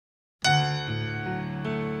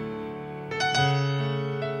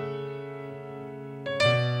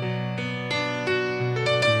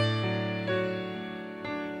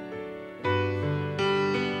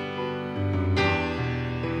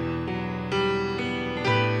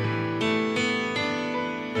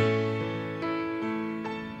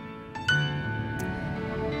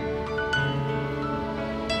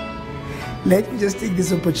Let me just take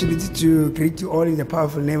this opportunity to greet you all in the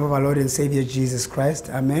powerful name of our Lord and Savior Jesus Christ.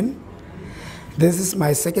 Amen. This is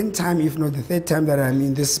my second time, if not the third time, that I'm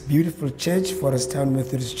in this beautiful church, Forest Town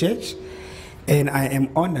Methodist Church. And I am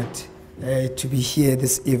honored to be here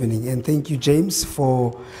this evening. And thank you, James,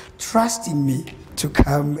 for trusting me to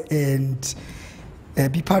come and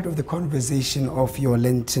be part of the conversation of your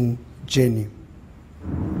Lenten journey.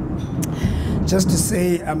 Just to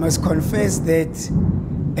say, I must confess that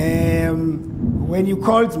when you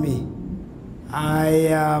called me,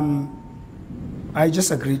 I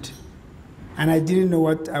just agreed. And I didn't know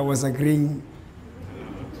what I was agreeing.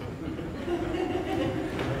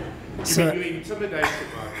 So, you intimidated by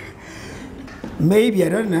me? Maybe, I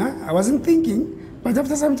don't know. I wasn't thinking. But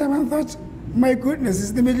after some time I thought, my goodness,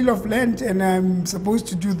 it's the middle of Lent and I'm supposed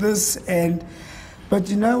to do this. But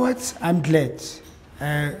you know what? I'm glad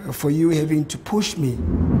for you having to push me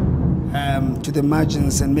to the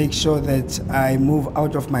margins and make sure that I move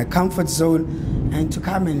out of my comfort zone and to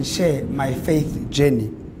come and share my faith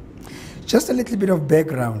journey. Just a little bit of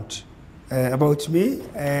background about me.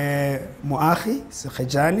 Moagi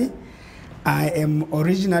Sekhejane. I am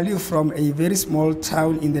originally from a very small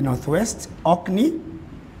town in the northwest, Orkney,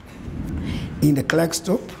 in the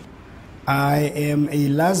Klerksdorp. I am a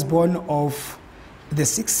last born of the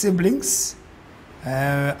 6 siblings.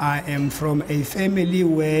 I am from a family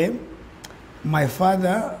where my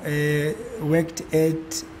father worked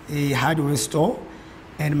at a hardware store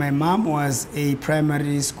and my mom was a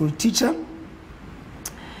primary school teacher.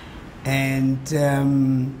 And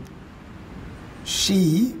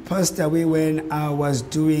she passed away when I was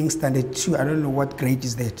doing standard 2. I don't know what grade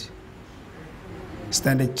is that.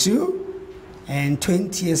 Standard 2. And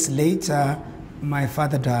 20 years later, my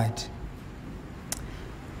father died.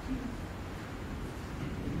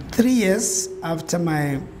 3 years after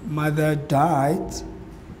my mother died,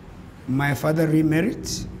 my father remarried.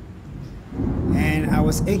 And I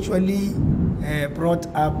was actually brought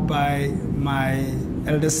up by my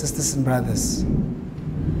elder sisters and brothers.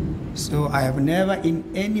 So I have never in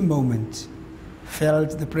any moment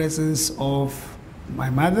felt the presence of my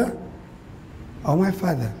mother or my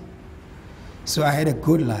father. So I had a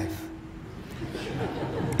good life.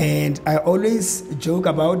 And I always joke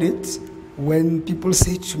about it when people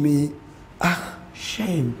say to me,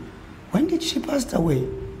 shame, when did she pass away?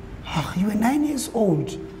 You were 9 years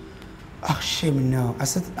old. Shame, no. I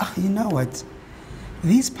said, you know what?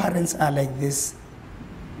 These parents are like this.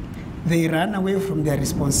 They run away from their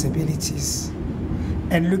responsibilities.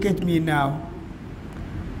 And look at me now.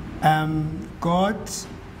 God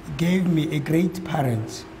gave me a great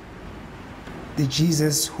parent, the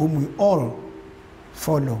Jesus whom we all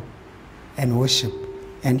follow and worship.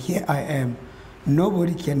 And here I am.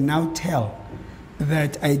 Nobody can now tell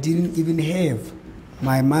that I didn't even have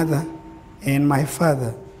my mother and my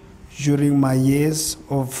father during my years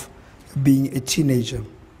of being a teenager.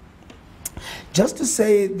 Just to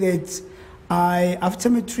say that after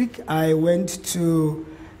matric, I went to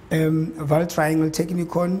Val Triangle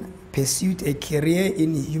Technicon, pursued a career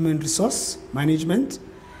in human resource management,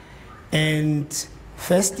 and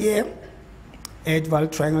first year at Val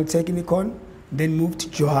Triangle Technicon, then moved to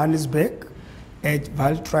Johannesburg at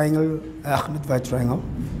Val Triangle, not Val Triangle,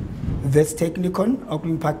 West Technicon,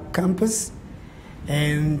 Auckland Park campus.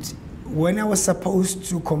 And when I was supposed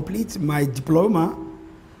to complete my diploma,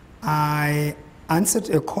 I answered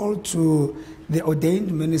a call to the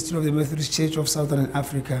ordained minister of the Methodist Church of Southern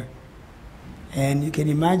Africa. And you can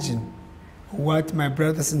imagine what my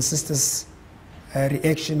brothers and sisters'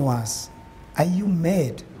 reaction was. Are you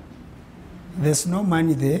mad? There's no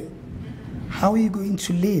money there. How are you going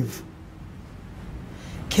to live?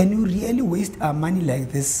 Can you really waste our money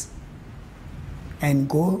like this and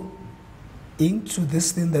go into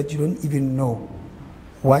this thing that you don't even know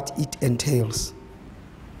what it entails?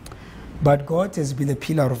 But God has been a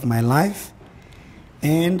pillar of my life,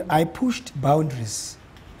 and I pushed boundaries,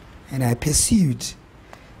 and I pursued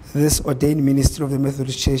this ordained ministry of the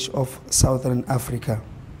Methodist Church of Southern Africa.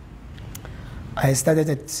 I started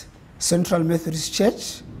at Central Methodist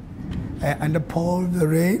Church under Paul the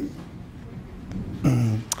Rain.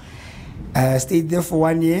 I stayed there for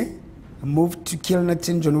 1 year. I moved to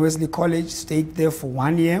Kilnerton John Wesley College, stayed there for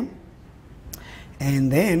 1 year.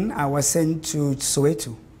 And then I was sent to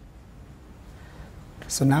Soweto.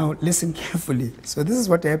 So now listen carefully. So this is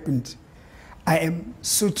what happened. I am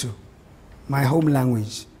Sotho, my home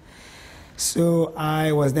language. So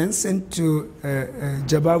I was then sent to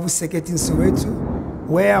Jabavu Second in Soweto,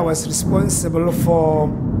 where I was responsible for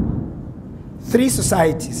 3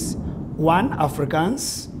 societies. 1,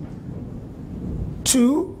 Afrikaans,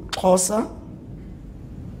 2, Xhosa,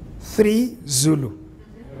 3 Zulu.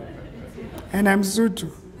 And I'm Sotho.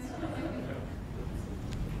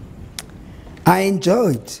 I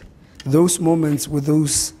enjoyed those moments with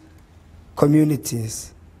those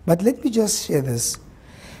communities. But let me just share this,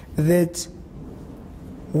 that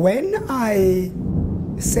when I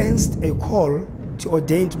sensed a call to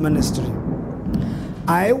ordained ministry,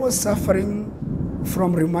 I was suffering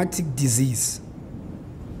from rheumatic disease.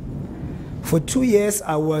 For 2 years,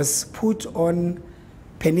 I was put on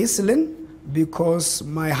penicillin because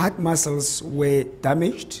my heart muscles were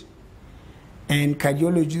damaged, and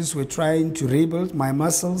cardiologists were trying to rebuild my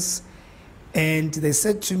muscles. And they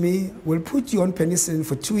said to me, we'll put you on penicillin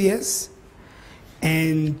for 2 years.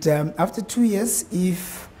 And after 2 years,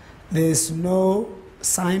 if there's no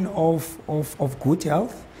sign of good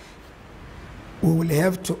health, we will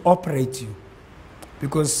have to operate you.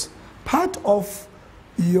 Because part of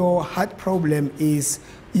your heart problem is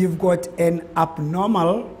you've got an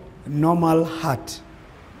normal heart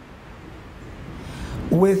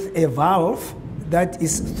with a valve that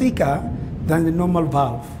is thicker than the normal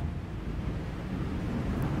valve.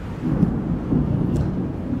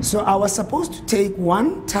 So I was supposed to take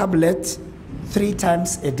 1 tablet 3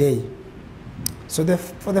 times a day. So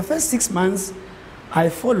for the first 6 months, I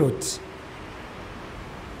followed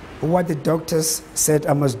what the doctors said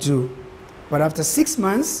I must do. But after 6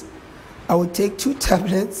 months, I would take 2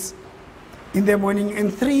 tablets in the morning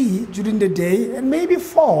and 3 during the day, and maybe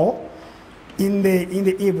 4 in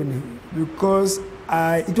the evening, because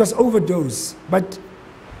it was overdose. But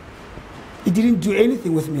it didn't do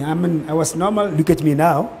anything with me. I mean, I was normal. Look at me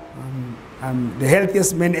now. I'm the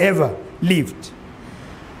healthiest man ever lived.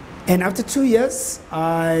 And after 2 years,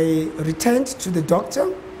 I returned to the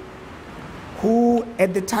doctor, who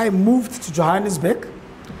at the time moved to Johannesburg,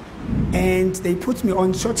 and they put me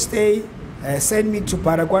on short stay, sent me to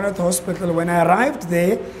Baragwanath Hospital. When I arrived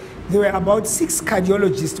there were about 6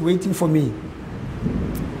 cardiologists waiting for me.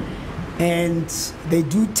 And they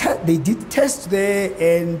did tests there,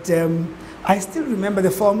 and I still remember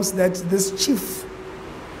the forms that this chief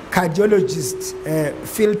cardiologist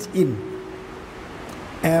filled in.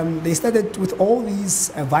 They started with all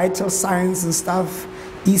these vital signs and stuff,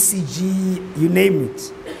 ECG, you name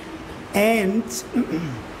it. And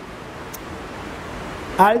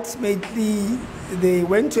ultimately, they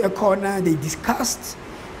went to a corner, they discussed,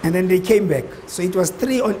 and then they came back. So it was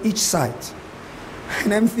 3 on each side.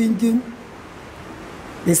 And I'm thinking,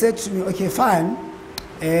 they said to me, okay, fine,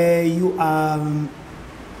 you are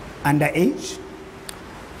underage,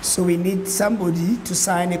 so we need somebody to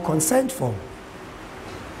sign a consent form.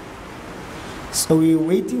 So we were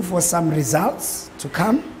waiting for some results to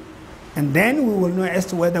come, and then we will know as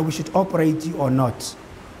to whether we should operate you or not.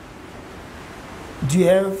 Do you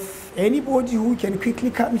have anybody who can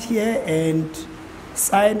quickly come here and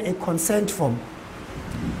sign a consent form?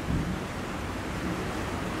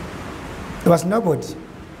 There was nobody.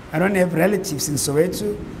 I don't have relatives in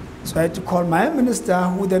Soweto, so I had to call my minister,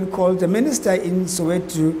 who then called the minister in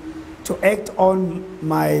Soweto to act on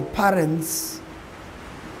my parents'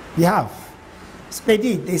 behalf. So they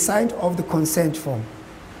did. They signed off the consent form.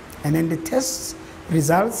 And then the test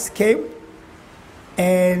results came,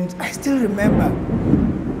 and I still remember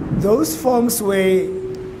those forms were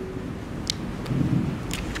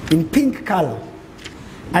in pink color.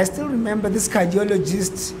 I still remember this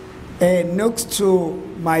cardiologist next to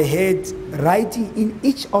my head writing in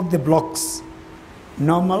each of the blocks,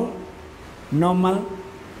 normal, normal,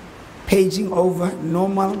 paging over,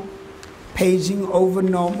 normal, paging over,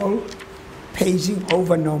 normal, paging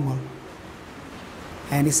over, normal.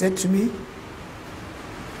 And he said to me,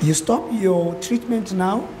 you stop your treatment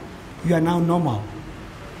now, you are now normal.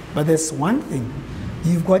 But there's one thing,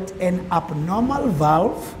 you've got an abnormal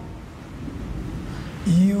valve.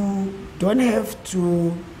 You don't have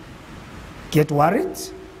to get worried,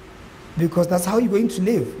 because that's how you're going to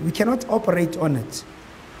live. We cannot operate on it.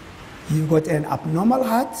 You've got an abnormal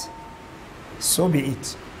heart, so be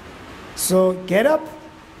it. So get up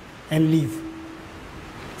and leave.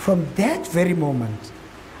 From that very moment,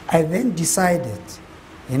 I then decided,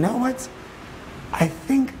 you know what? I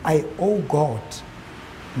think I owe God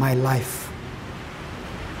my life.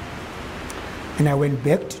 And I went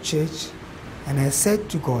back to church and I said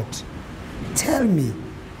to God, tell me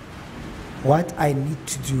what I need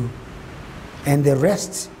to do, and the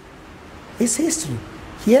rest is history.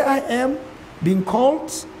 Here I am being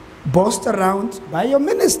called, bossed around by your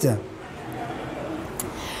minister.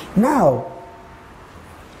 Now,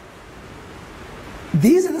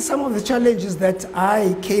 these are some of the challenges that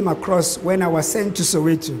I came across when I was sent to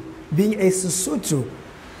Soweto, being a Sesotho.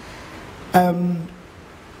 And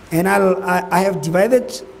I have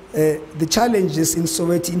divided the challenges in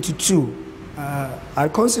Soweto into two. I'll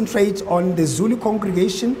concentrate on the Zulu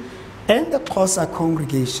congregation and the Xhosa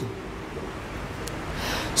congregation.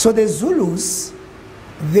 So the Zulus,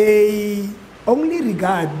 they only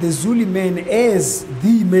regard the Zulu men as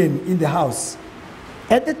the men in the house.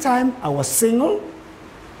 At the time, I was single,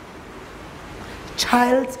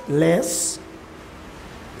 childless,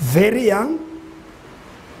 very young,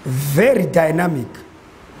 very dynamic,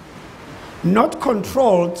 not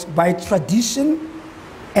controlled by tradition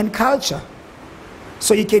and culture.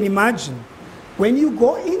 So you can imagine, when you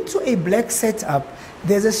go into a black setup,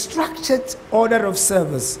 there's a structured order of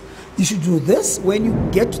service. You should do this. When you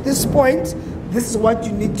get to this point, this is what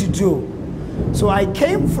you need to do. So I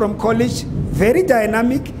came from college, very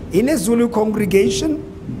dynamic, in a Zulu congregation.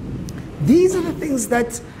 These are the things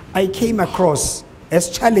that I came across as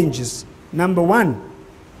challenges. Number one,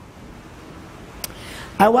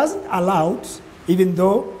 I wasn't allowed, even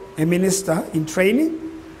though a minister in training,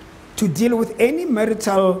 to deal with any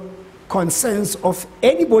marital concerns of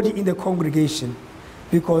anybody in the congregation,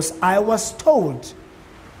 because I was told,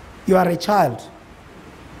 you are a child.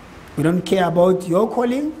 We don't care about your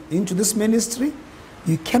calling into this ministry.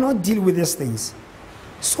 You cannot deal with these things.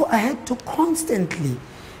 So I had to constantly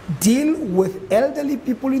deal with elderly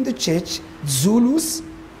people in the church, Zulus,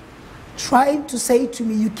 trying to say to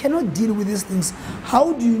me, you cannot deal with these things.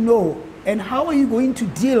 How do you know? And how are you going to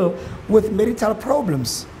deal with marital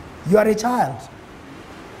problems? You are a child.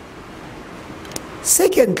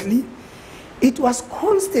 Secondly, it was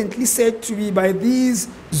constantly said to me by these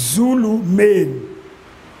Zulu men,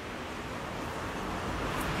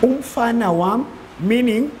 umfana wam,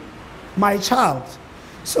 meaning my child.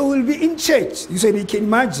 So we'll be in church. You said, you can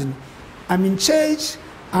imagine, I'm in church,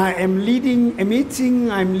 I am leading a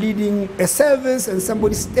meeting, I'm leading a service, and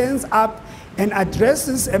somebody stands up and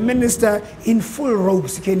addresses a minister in full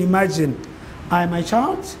robes. You can imagine, I'm my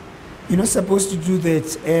child. You're not supposed to do that.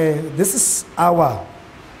 This is our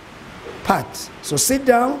part. So sit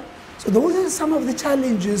down. So those are some of the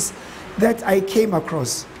challenges that I came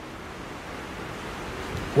across.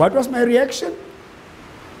 What was my reaction?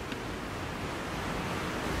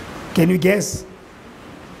 Can you guess?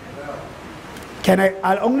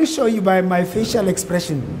 I'll only show you by my facial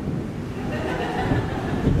expression.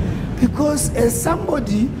 Because as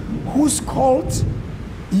somebody who's called,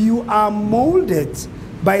 you are molded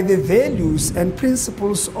by the values and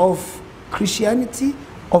principles of Christianity,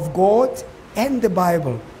 of God, and the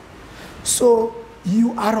Bible. So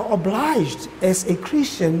you are obliged as a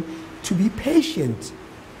Christian to be patient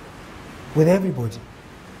with everybody.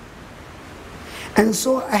 And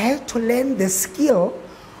so I had to learn the skill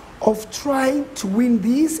of trying to win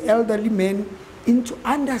these elderly men into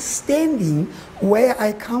understanding where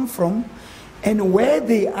I come from and where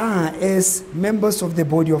they are as members of the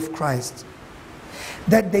body of Christ.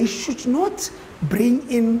 That they should not bring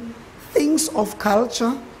in things of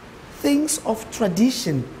culture, things of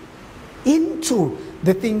tradition into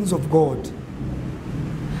the things of God.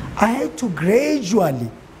 I had to gradually,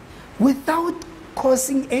 without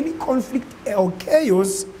causing any conflict or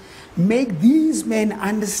chaos, make these men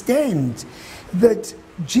understand that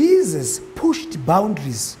Jesus pushed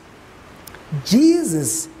boundaries.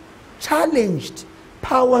 Jesus challenged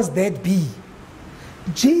powers that be.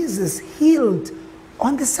 Jesus healed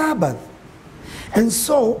on the Sabbath. And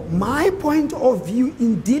so my point of view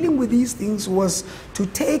in dealing with these things was to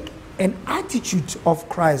take an attitude of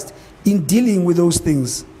Christ in dealing with those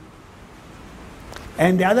things.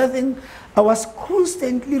 And the other thing, I was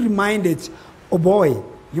constantly reminded, oh boy,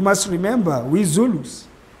 you must remember, we Zulus.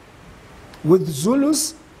 With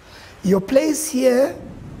Zulus, your place here,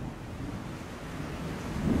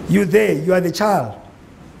 you're there, you are the child.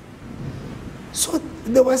 So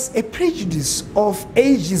there was a prejudice of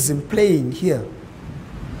ageism playing here.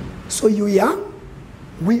 So you young,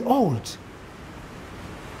 we old.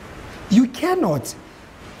 You cannot,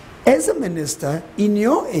 as a minister in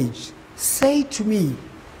your age, say to me,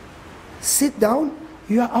 sit down,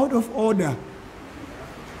 you are out of order.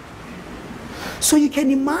 So you can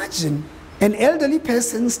imagine an elderly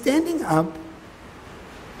person standing up,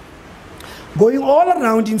 going all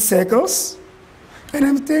around in circles, and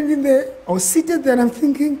I'm standing there, or seated there, and I'm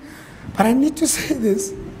thinking, but I need to say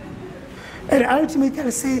this. And ultimately I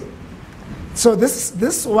say, so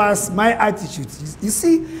this was my attitude. You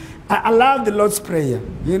see, I love the Lord's Prayer.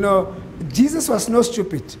 You know, Jesus was not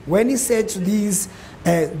stupid when he said to these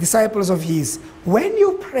disciples of his, when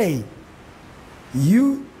you pray,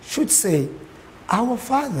 you should say, our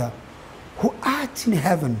Father, who art in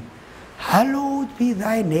heaven, hallowed be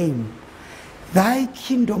thy name. Thy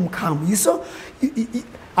kingdom come. You saw,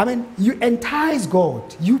 you entice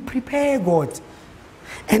God, you prepare God.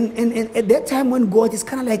 And at that time when God is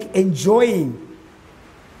kind of like enjoying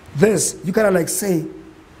this, you kind of like say,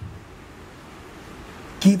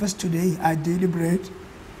 give us today our daily bread.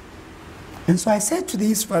 And so I said to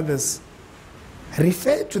these fathers,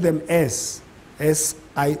 refer to them as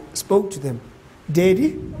I spoke to them,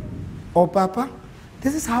 Daddy or Papa,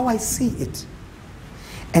 this is how I see it.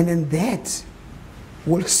 And then that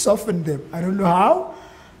will soften them. I don't know how,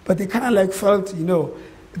 but they kind of like felt,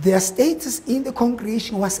 their status in the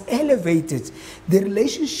congregation was elevated. The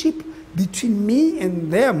relationship between me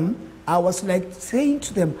and them, I was like saying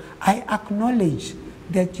to them, I acknowledge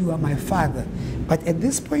that you are my father. But at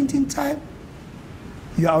this point in time,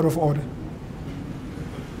 you are out of order.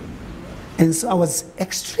 And so I was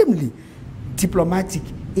extremely diplomatic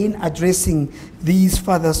in addressing these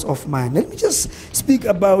fathers of mine. Let me just speak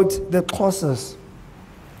about the Xhosas.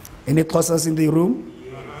 Any Xhosas in the room?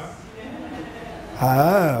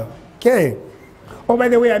 Okay. Oh, by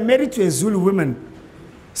the way, I'm married to a Zulu woman.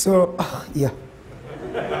 So, yeah.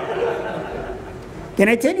 Can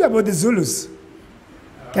I tell you about the Zulus?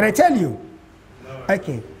 Can I tell you? No.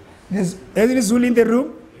 Okay. Is there a Zulu in the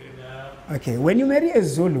room? No. Okay. When you marry a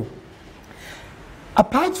Zulu,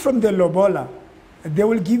 apart from the lobola, they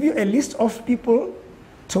will give you a list of people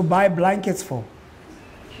to buy blankets for.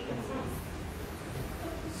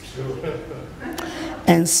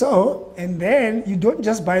 And then you don't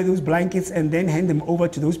just buy those blankets and then hand them over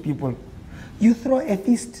to those people. You throw a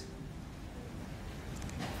feast.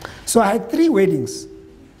 So I had 3 weddings.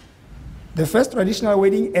 The first traditional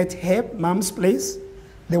wedding at her mom's place,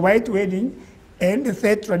 the white wedding, and the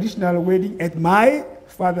third traditional wedding at my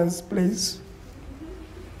father's place.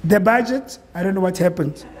 The budget, I don't know what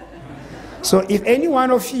happened. So if any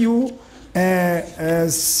one of you,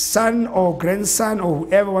 son or grandson or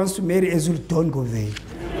whoever wants to marry a Zulu, don't go there.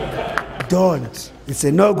 Don't. It's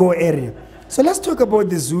a no-go area. So let's talk about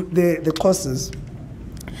the Xhosas.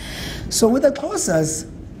 So with the Xhosas,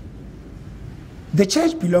 the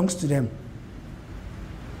church belongs to them.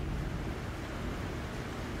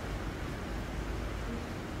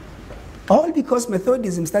 All because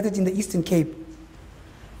Methodism started in the Eastern Cape.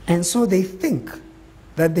 And so they think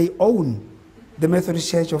that they own the Methodist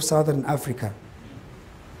Church of Southern Africa.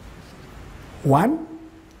 1,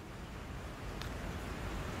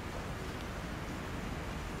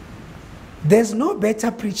 there's no better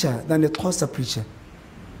preacher than a Xhosa preacher.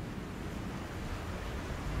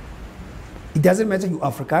 It doesn't matter you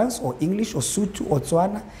Afrikaans or English or Sotho or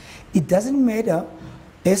Tswana. It doesn't matter.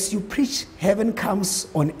 As you preach, heaven comes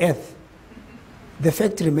on earth. The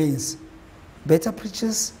fact remains, better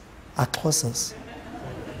preachers are Xhosas.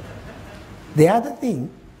 The other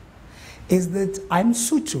thing is that I'm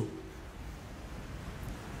Sotho.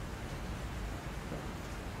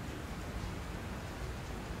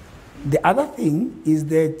 The other thing is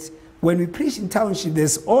that when we preach in township,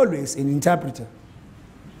 there's always an interpreter.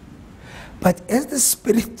 But as the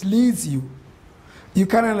Spirit leads you, you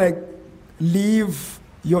kind of like leave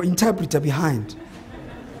your interpreter behind.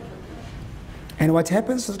 And what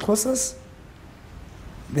happens to the Xhosas?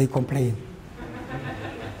 They complain.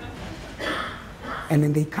 And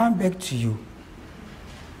then they come back to you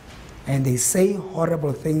and they say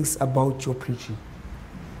horrible things about your preaching.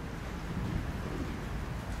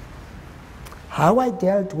 How I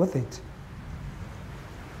dealt with it,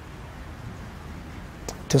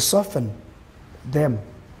 to soften them,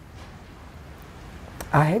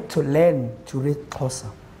 I had to learn to read Xhosa.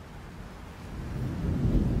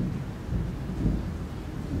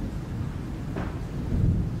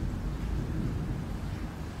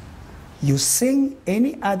 You sing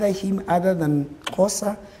any other hymn other than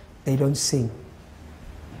Xhosa, they don't sing.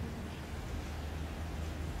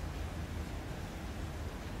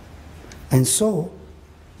 And so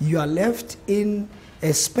you are left in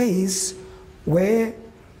a space where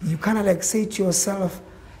you kind of like say to yourself,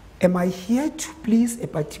 am I here to please a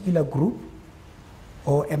particular group,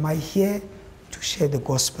 or am I here to share the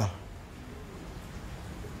gospel?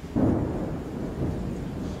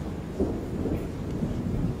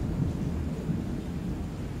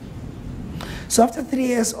 So after 3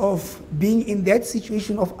 years of being in that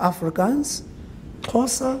situation of Afrikaans,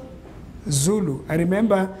 Xhosa, Zulu, I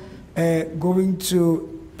remember going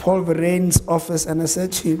to Paul Verrein's office and I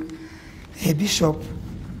said to him, hey Bishop,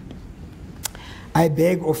 I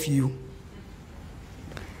beg of you,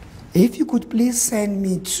 if you could please send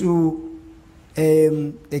me to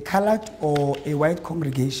a colored or a white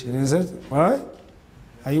congregation. And he said, what?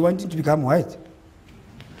 Are you wanting to become white?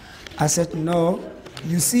 I said, no,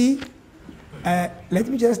 you see, Let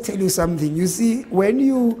me just tell you something. You see, when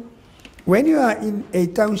you are in a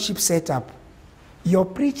township setup, your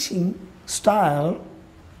preaching style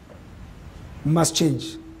must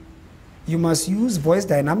change. You must use voice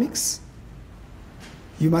dynamics.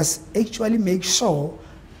 You must actually make sure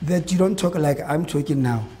that you don't talk like I'm talking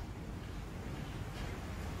now.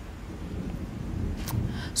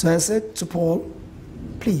 So I said to Paul,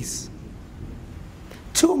 please,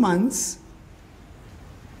 2 months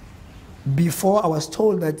before I was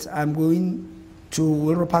told that I'm going to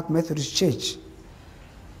Willow Park Methodist Church,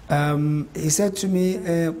 he said to me,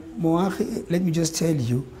 Moagi, let me just tell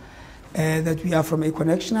you that we are from a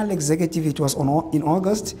connectional executive. It was in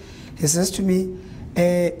August. He says to me,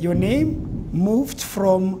 your name moved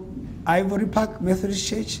from Ivory Park Methodist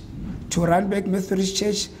Church to Randburg Methodist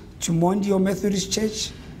Church to Mondio Methodist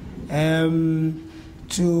Church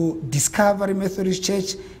to Discovery Methodist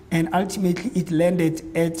Church, and ultimately it landed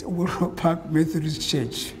at Willow Park Methodist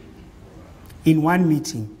Church in one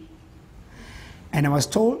meeting. And I was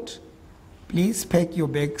told, please pack your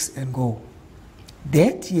bags and go.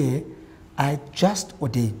 That year, I just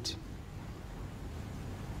ordained.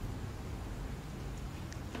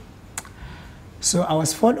 So I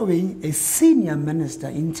was following a senior minister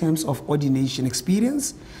in terms of ordination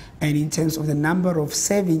experience and in terms of the number of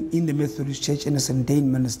serving in the Methodist Church and as an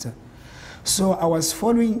ordained minister. So I was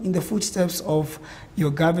following in the footsteps of your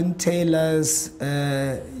Gavin Taylors,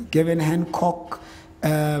 Gavin Hancock,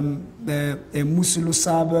 Musulu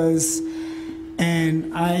Sabas,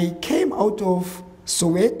 and I came out of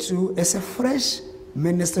Soweto as a fresh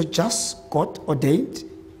minister, just got ordained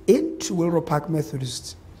into Willow Park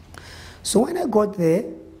Methodist. So when I got there,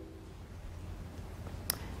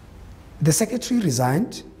 the secretary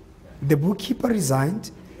resigned, the bookkeeper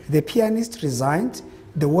resigned, the pianist resigned,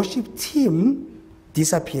 the worship team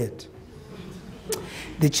disappeared.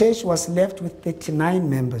 The church was left with 39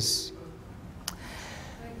 members.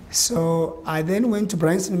 So I then went to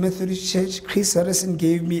Bryanston Methodist Church. Chris Harrison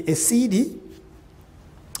gave me a CD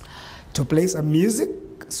to play some music.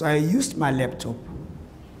 So I used my laptop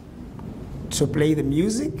to play the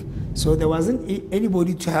music. So there wasn't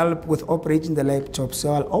anybody to help with operating the laptop.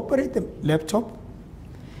 So I'll operate the laptop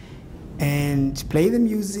and play the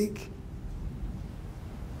music,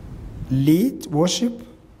 lead worship,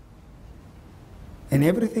 and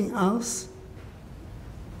everything else,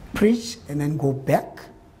 preach, and then go back.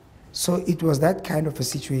 So it was that kind of a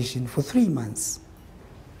situation for 3 months.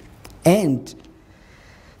 And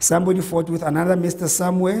somebody fought with another mister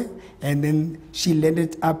somewhere, and then she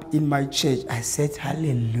landed up in my church. I said,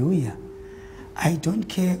 hallelujah. I don't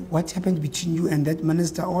care what happened between you and that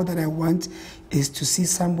minister. All that I want is to see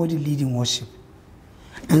somebody leading worship.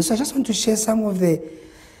 And so I just want to share some of the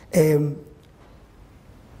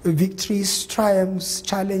victories, triumphs,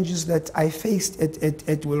 challenges that I faced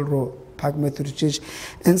at Willow Park Methodist Church,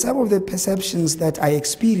 and some of the perceptions that I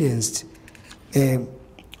experienced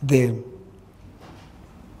there.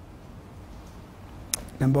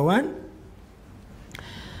 Number one,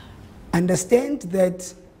 understand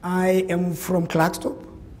that I am from Klerksdorp.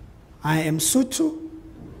 I am Sotho.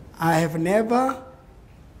 I have never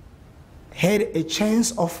had a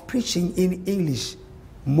chance of preaching in English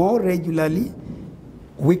more regularly,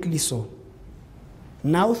 weekly so.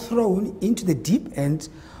 Now thrown into the deep end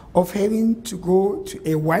of having to go to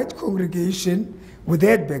a white congregation with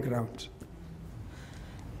that background.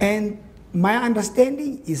 And my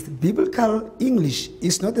understanding is biblical English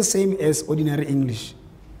is not the same as ordinary English.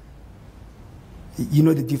 You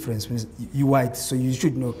know the difference. You're white, so you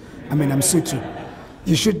should know. I mean, I'm Sotho.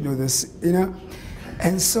 You should know this, you know.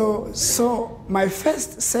 And so my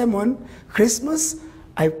first sermon, Christmas,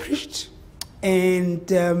 I preached, and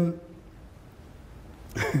so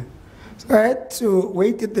I had to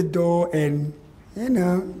wait at the door and, you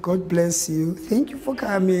know, God bless you. Thank you for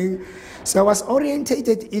coming. So I was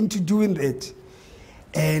orientated into doing that.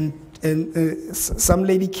 And some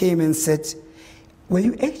lady came and said, were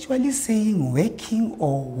you actually saying working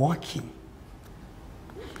or walking?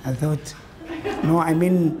 I thought, no, I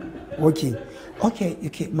mean walking. Okay,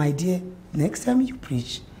 my dear, next time you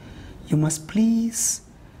preach, you must please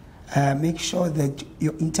make sure that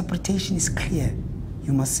your interpretation is clear.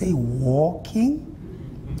 You must say walking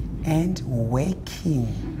and waking.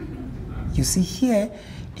 You see here,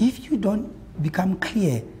 if you don't become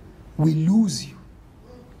clear, we lose you.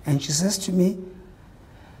 And she says to me,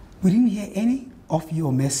 we didn't hear any of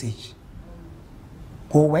your message.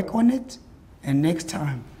 Go work on it, and next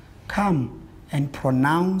time, come and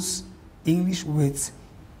pronounce English words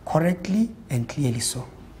correctly and clearly so.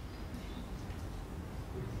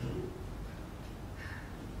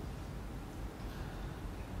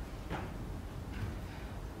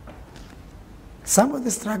 Some of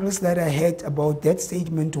the struggles that I had about that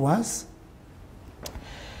statement was,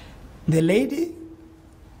 the lady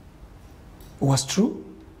was true.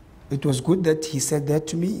 It was good that he said that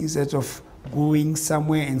to me instead of going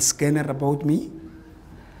somewhere and scanner about me.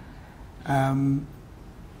 But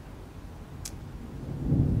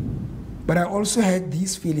I also had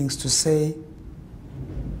these feelings to say,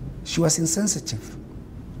 she was insensitive.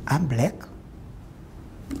 I'm black.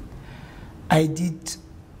 I did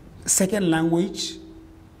second language,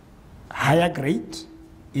 higher grade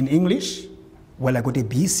in English. Well, I got a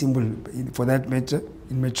B symbol for that matter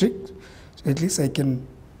in matric. So at least I can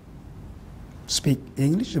speak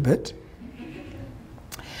English a bit.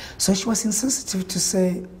 So she was insensitive to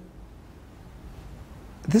say,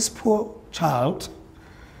 this poor child,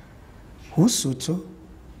 who's Sotho,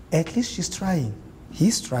 at least she's trying.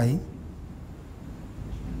 He's trying.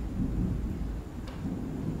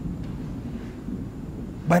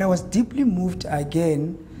 But I was deeply moved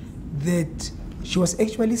again that she was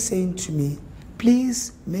actually saying to me,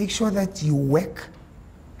 please make sure that you work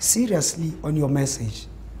seriously on your message.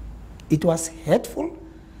 It was hurtful,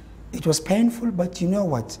 it was painful, but you know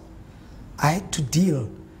what? I had to deal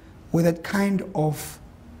with that kind of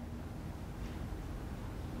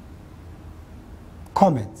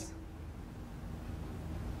comments.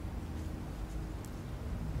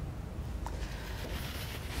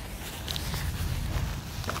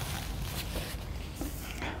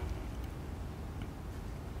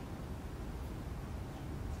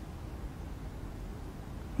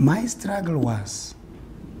 My struggle was,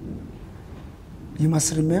 you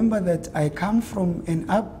must remember that I come from an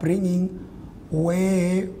upbringing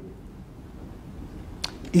where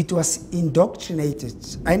it was indoctrinated.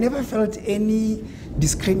 I never felt any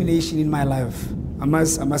discrimination in my life. I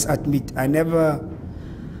must admit, I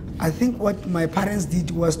think what my parents did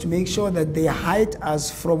was to make sure that they hide us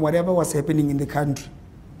from whatever was happening in the country.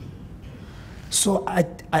 So I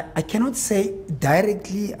cannot say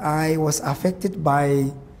directly I was affected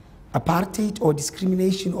by apartheid or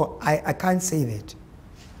discrimination, or I can't say that.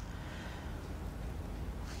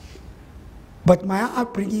 But my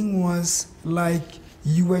upbringing was like,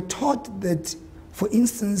 you were taught that, for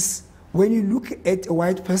instance, when you look at a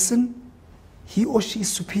white person, he or she is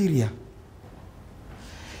superior,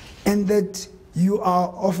 and that you are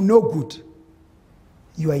of no good.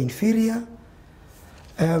 You are inferior.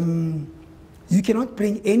 You cannot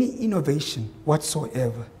bring any innovation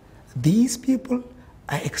whatsoever. These people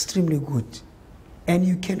are extremely good, and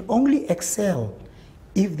you can only excel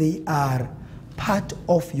if they are part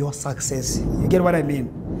of your success. You get what I mean?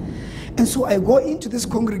 And so I go into this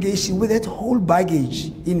congregation with that whole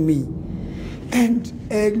baggage in me, and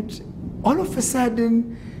all of a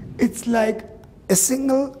sudden it's like a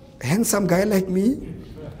single handsome guy like me,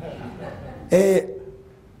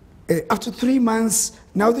 after 3 months,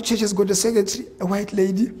 now the church has got a secretary, a white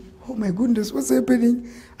lady. Oh my goodness, what's happening?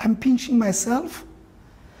 I'm pinching myself.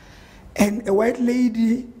 And a white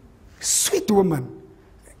lady, sweet woman,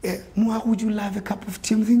 Moa, would you love a cup of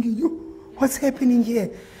tea? I'm thinking, what's happening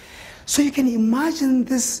here? So you can imagine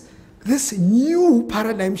this new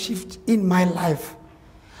paradigm shift in my life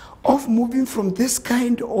of moving from this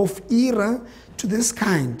kind of era to this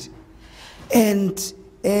kind. And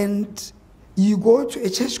you go to a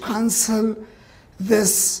church council,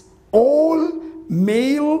 this all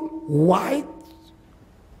male, white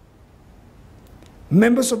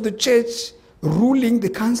members of the church ruling the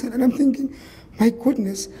council, and I'm thinking, my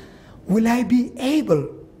goodness, will I be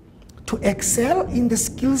able to excel in the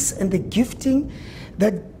skills and the gifting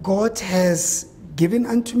that God has given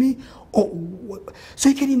unto me? So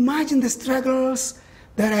you can imagine the struggles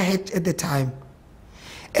that I had at the time.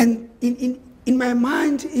 And in my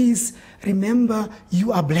mind is, remember,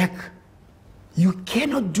 you are black. You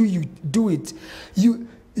cannot do it. You're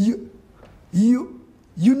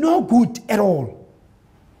no good at all.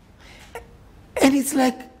 And it's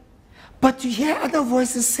like, but you hear other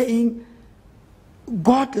voices saying,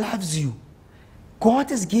 God loves you. God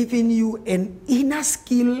has given you an inner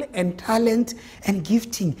skill and talent and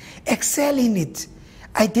gifting. Excel in it.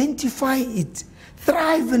 Identify it.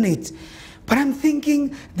 Thrive in it. But I'm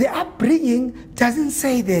thinking, the upbringing doesn't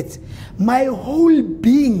say that. My whole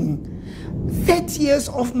being, 30 years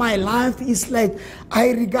of my life is like, I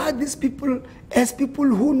regard these people as people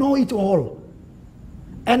who know it all.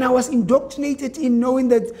 And I was indoctrinated in knowing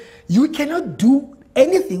that you cannot do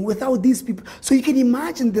anything without these people. So you can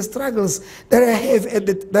imagine the struggles that I had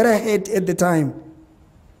at the time.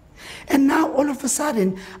 And now all of a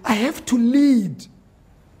sudden, I have to lead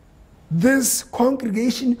this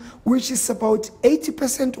congregation, which is about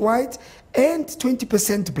 80% white and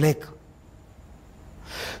 20% black.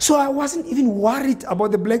 So I wasn't even worried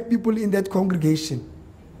about the black people in that congregation.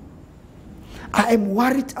 I am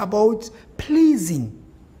worried about pleasing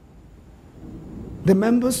the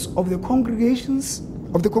members of the congregation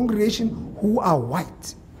who are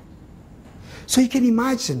white. So you can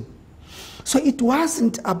imagine. So it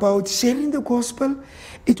wasn't about sharing the gospel.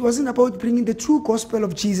 It wasn't about bringing the true gospel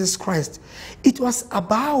of Jesus Christ. It was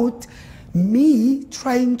about me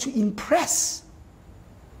trying to impress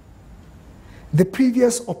the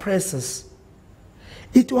previous oppressors.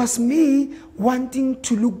 It was me wanting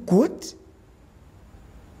to look good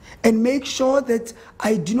and make sure that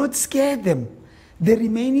I do not scare them, the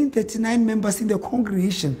remaining 39 members in the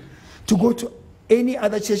congregation, to go to any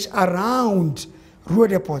other church around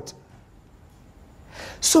Roodepoort.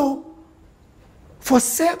 So, for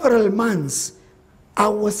several months, I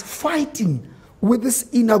was fighting with this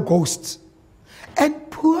inner ghost. And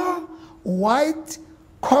poor white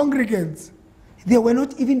congregants, they were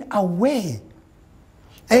not even aware.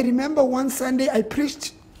 I remember one Sunday I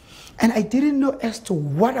preached, and I didn't know as to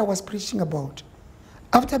what I was preaching about.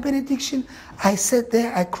 After benediction, I sat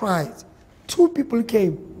there, I cried. Two people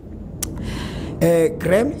came.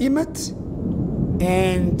 Graham Emmett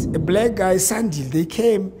and a black guy, Sandil. They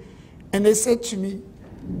came and they said to me,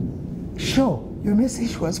 "Sure, your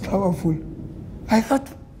message was powerful." I thought,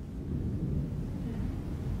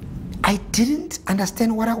 I didn't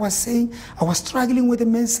understand what I was saying. I was struggling with the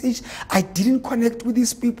message. I didn't connect with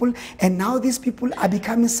these people. And now these people are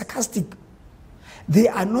becoming sarcastic. They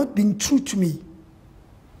are not being true to me.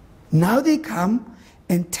 Now they come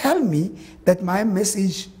and tell me that my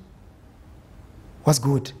message was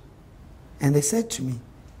good. And they said to me,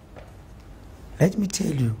 "Let me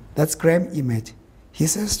tell you," that's Graham Emmett. He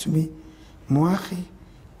says to me, "Moagi,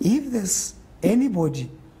 if there's anybody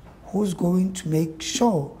who's going to make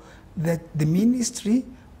sure that the ministry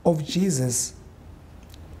of Jesus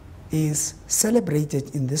is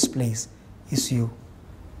celebrated in this place, is you.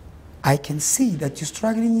 I can see that you're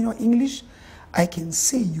struggling in your English. I can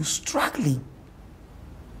see you struggling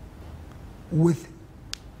with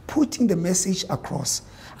putting the message across.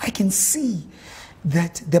 I can see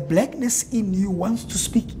that the blackness in you wants to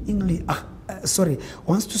speak English,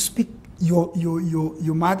 wants to speak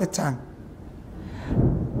your mother tongue.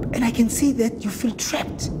 And I can see that you feel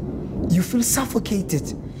trapped. You feel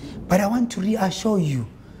suffocated. But I want to reassure you,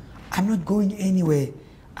 I'm not going anywhere.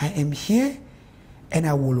 I am here and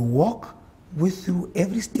I will walk with you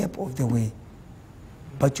every step of the way.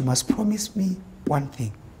 But you must promise me one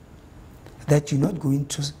thing, that you're not going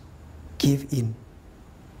to give in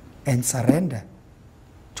and surrender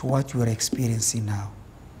to what you are experiencing now."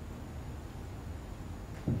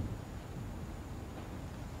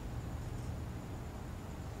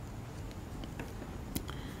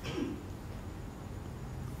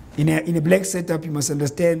 In a black setup, you must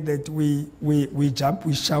understand that we jump,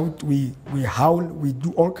 we shout, we howl, we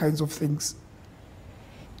do all kinds of things.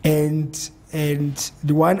 And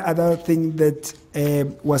the one other thing that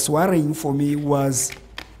was worrying for me was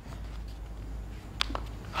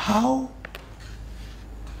how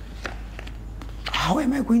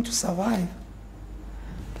am I going to survive?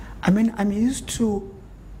 I mean, I'm used to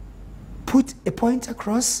put a point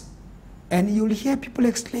across and you'll hear people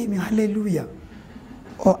exclaiming hallelujah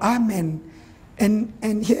or amen.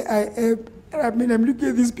 And here I am. I mean, I'm looking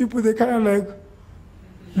at these people, they're kind of like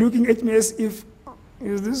looking at me as if,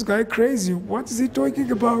 is this guy crazy? What is he talking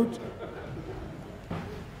about?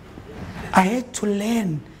 I had to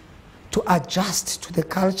learn to adjust to the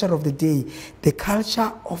culture of the day, the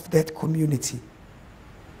culture of that community.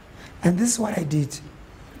 And this is what I did.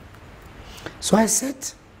 So I said,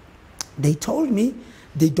 they told me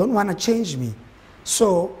they don't want to change me.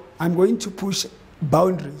 So I'm going to push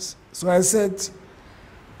boundaries. So I said,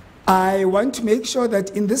 I want to make sure that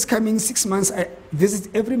in this coming 6 months, I visit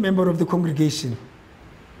every member of the congregation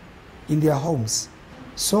in their homes.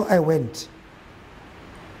 So I went.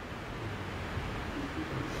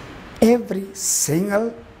 Every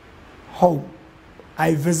single home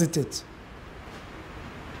I visited.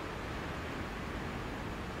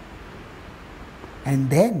 And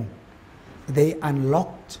then they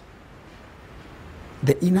unlocked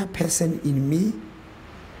the inner person in me,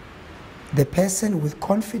 the person with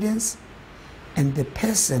confidence, and the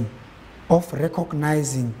person of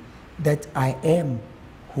recognizing that I am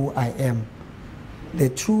who I am, the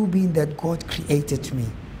true being that God created me,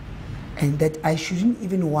 and that I shouldn't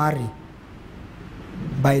even worry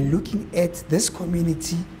by looking at this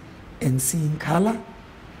community and seeing color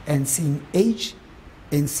and seeing age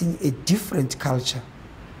and seeing a different culture.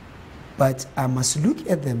 But I must look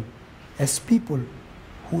at them as people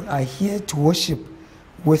who are here to worship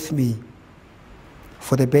with me.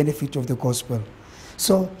 for the benefit of the gospel.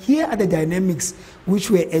 So here are the dynamics which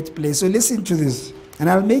were at play. So listen to this, and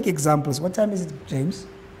I'll make examples. What time is it, James?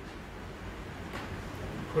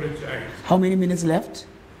 48. How many minutes left?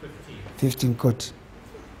 15. 15, good.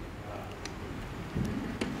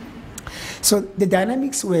 So the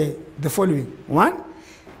dynamics were the following. One,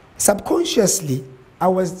 subconsciously,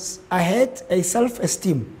 I had a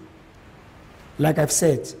self-esteem, like I've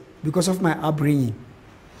said, because of my upbringing.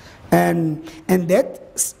 And that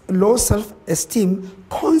low self-esteem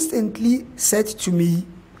constantly said to me,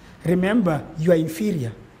 remember, you are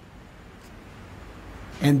inferior.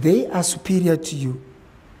 And they are superior to you.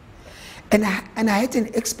 And I had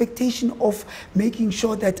an expectation of making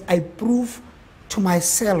sure that I prove to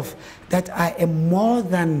myself that I am more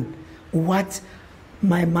than what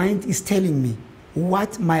my mind is telling me,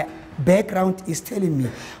 what my background is telling me,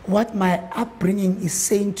 what my upbringing is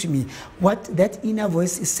saying to me, what that inner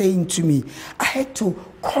voice is saying to me. I had to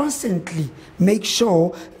constantly make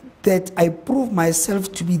sure that I prove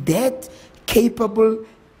myself to be that capable,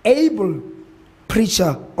 able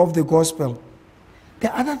preacher of the gospel.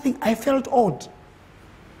 The other thing, I felt odd.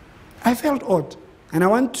 I felt odd. And I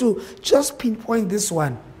want to just pinpoint this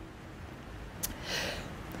one.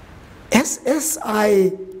 As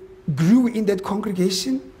I grew in that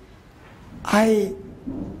congregation, I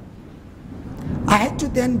had to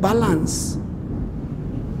then balance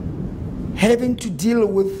having to deal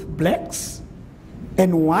with blacks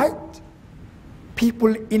and white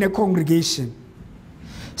people in a congregation.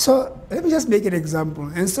 So let me just make an example.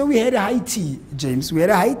 And so we had a high tea, James. We had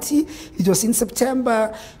a high tea. It was in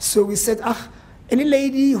September. So we said, any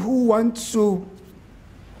lady who wants to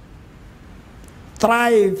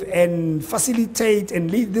thrive and facilitate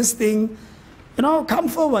and lead this thing, come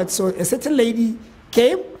forward. So a certain lady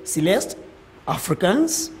came, Celeste,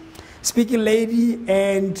 Afrikaans, speaking lady,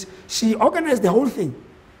 and she organized the whole thing.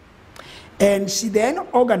 And she then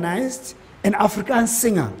organized an Afrikaans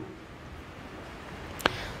singer.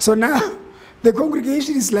 So now the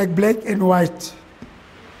congregation is like black and white.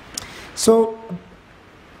 So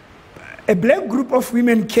a black group of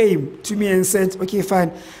women came to me and said, okay,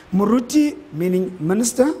 fine, Muruti, meaning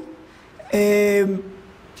minister,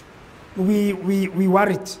 we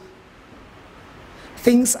worried.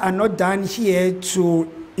 Things are not done here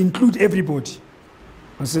to include everybody.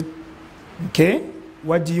 I said, okay,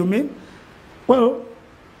 what do you mean? Well,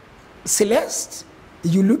 Celeste,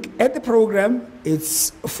 you look at the program, it's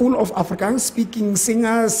full of Afrikaans-speaking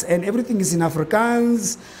singers and everything is in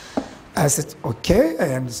Afrikaans. I said, okay,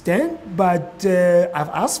 I understand, but I've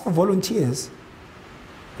asked for volunteers.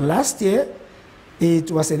 Last year, it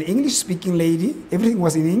was an English-speaking lady. Everything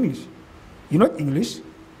was in English. You're not English.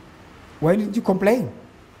 Why did you complain?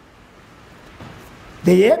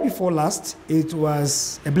 The year before last, it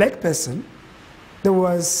was a black person. There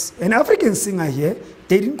was an African singer here.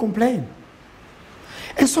 They didn't complain.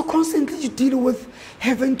 And so constantly you deal with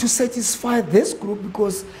having to satisfy this group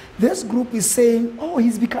because this group is saying, oh,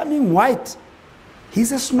 he's becoming white.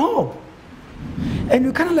 He's a snob. And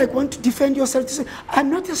you kind of like want to defend yourself to say, I'm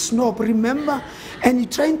not a snob, remember? And you're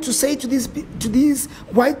trying to say to these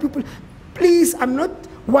white people, please, I'm not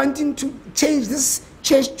wanting to change this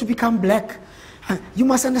church to become black. You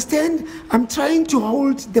must understand, I'm trying to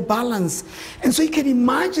hold the balance. And so you can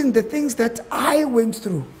imagine the things that I went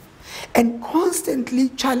through and constantly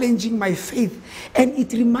challenging my faith. And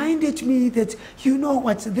it reminded me that, you know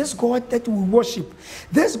what, this God that we worship,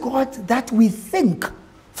 this God that we think,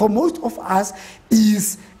 for most of us,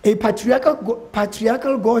 is a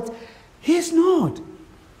patriarchal God. He's not.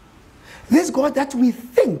 This God that we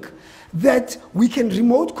think that we can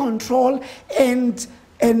remote control and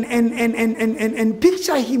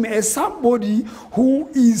picture him as somebody who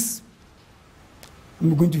is,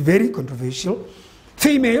 I'm going to be very controversial,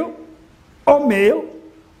 female, or male,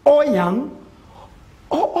 or young,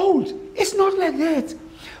 or old. It's not like that.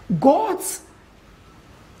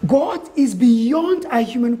 God is beyond our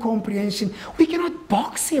human comprehension. We cannot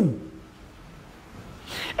box him.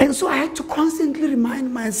 And so I had to constantly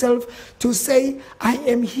remind myself to say, I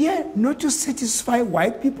am here not to satisfy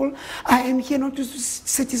white people. I am here not to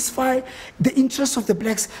satisfy the interests of the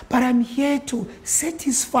blacks, but I'm here to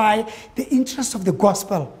satisfy the interests of the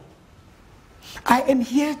gospel. I am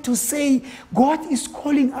here to say God is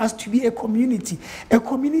calling us to be a community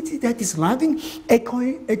that is loving, a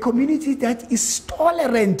community that is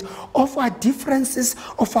tolerant of our differences,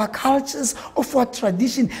 of our cultures, of our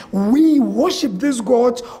tradition. We worship this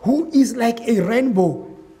God who is like a rainbow.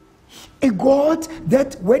 A God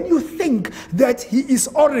that when you think that he is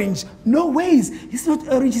orange, no ways, he's not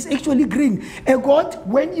orange, he's actually green. A God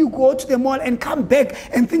when you go to the mall and come back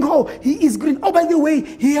and think, oh, he is green. Oh, by the way,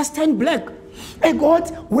 he has turned black. A God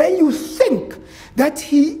when you think that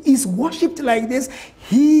he is worshipped like this,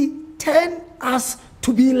 he turned us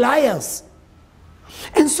to be liars.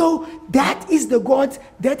 And so that is the God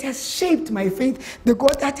that has shaped my faith, the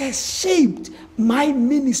God that has shaped my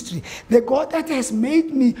ministry, the God that has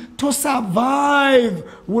made me to survive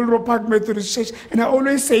Willow Park Methodist Church. And I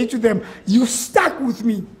always say to them, you stuck with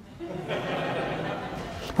me.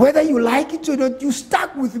 Whether you like it or not, you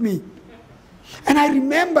stuck with me. And I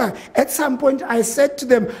remember at some point I said to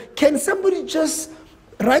them, can somebody just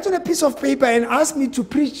write on a piece of paper and ask me to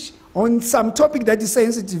preach on some topic that is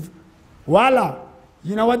sensitive? Voila.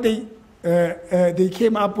 You know what they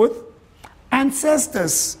came up with?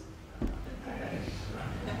 Ancestors.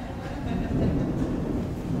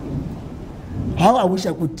 How I wish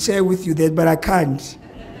I could share with you that, but I can't.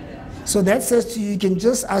 So that says to you, you can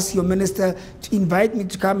just ask your minister to invite me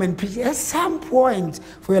to come and preach at some point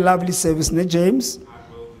for a lovely service. Ne, James?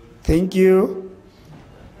 Thank you.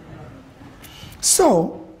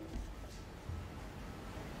 So,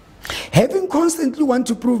 having constantly want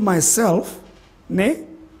to prove myself, ne?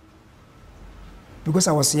 Because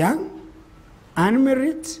I was young,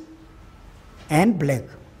 unmarried, and black,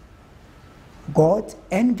 God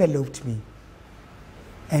enveloped me.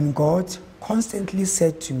 And God constantly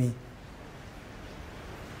said to me,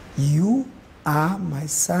 you are my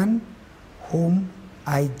son whom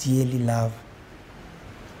I dearly love.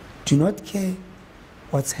 Do not care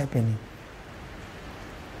what's happening.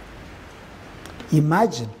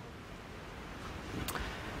 Imagine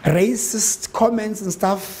racist comments and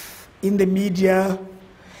stuff in the media,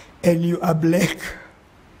 and you are black.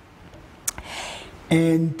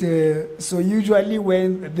 And so usually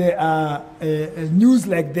when there are news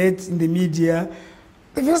like that in the media,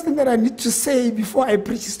 the first thing that I need to say before I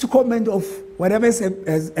preach is to comment of whatever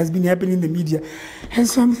has been happening in the media. And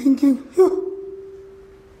so I'm thinking,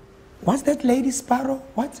 what's that lady Sparrow?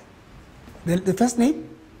 What? The first name?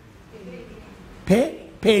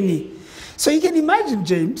 Penny. So you can imagine,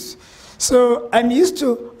 James. So I'm used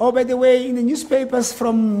to, oh, by the way, in the newspapers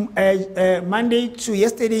from Monday to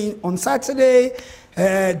yesterday on Saturday,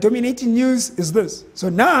 dominating news is this. So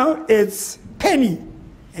now it's Penny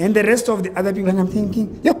and the rest of the other people. And I'm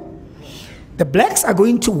thinking, the blacks are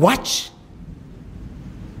going to watch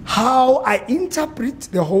how I interpret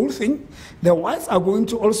the whole thing. The whites are going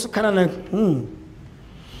to also kind of like,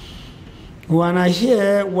 when I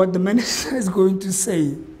hear what the minister is going to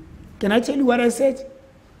say. Can I tell you what I said?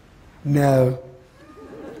 No.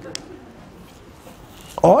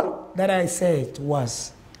 All that I said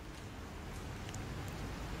was,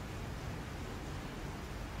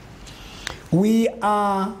 we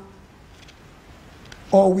are,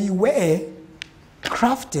 or we were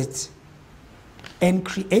crafted and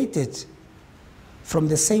created from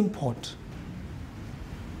the same pot.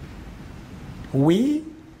 We,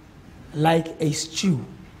 like a stew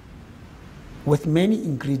with many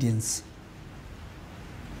ingredients.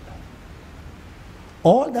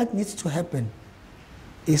 All that needs to happen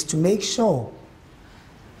is to make sure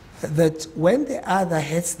that when the other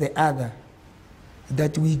hates the other,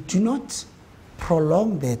 that we do not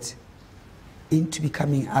prolong that into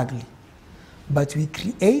becoming ugly, but we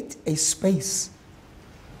create a space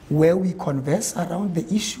where we converse around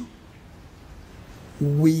the issue,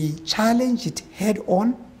 we challenge it head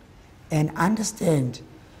on and understand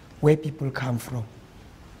where people come from.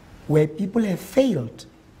 Where people have failed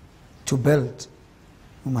to build,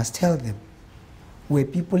 we must tell them. Where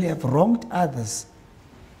people have wronged others,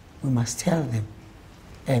 we must tell them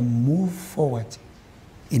and move forward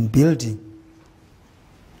in building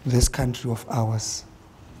this country of ours.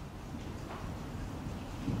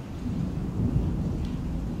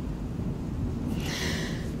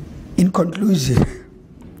 In conclusion,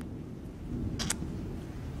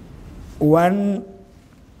 one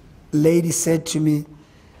lady said to me,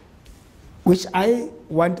 which I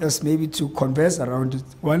want us maybe to converse around it.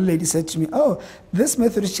 One lady said to me, oh, this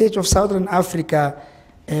Methodist Church of Southern Africa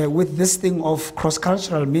with this thing of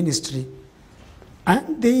cross-cultural ministry,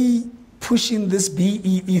 aren't they pushing this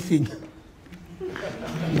BEE thing?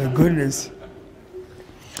 My goodness.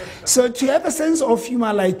 So to have a sense of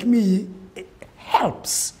humor like me, it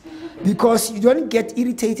helps, because you don't get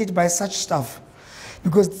irritated by such stuff.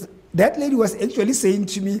 Because that lady was actually saying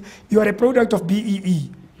to me, you are a product of BEE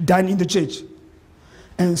done in the church.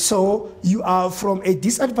 And so you are from a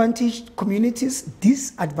disadvantaged communities,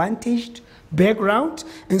 disadvantaged background.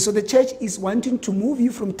 And so the church is wanting to move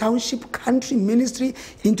you from township country ministry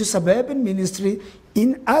into suburban ministry.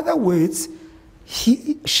 In other words,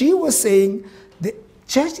 she was saying the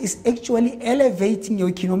church is actually elevating your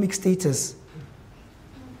economic status.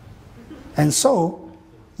 And so,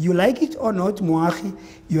 you like it or not, Moagi,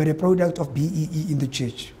 you are a product of BEE in the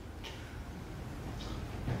church.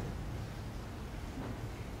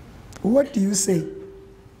 What do you say?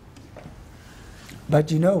 But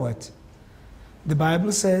you know what? The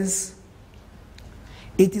Bible says,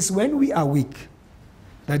 it is when we are weak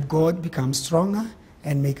that God becomes stronger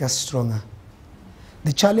and makes us stronger.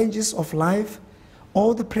 The challenges of life,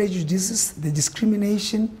 all the prejudices, the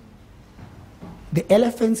discrimination, the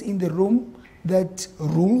elephants in the room that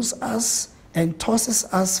rules us and tosses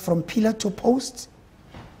us from pillar to post,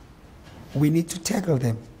 we need to tackle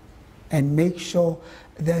them and make sure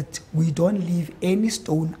that we don't leave any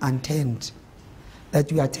stone unturned,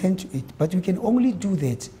 that we attend to it. But we can only do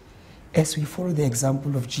that as we follow the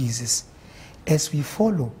example of Jesus, as we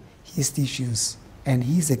follow his teachings and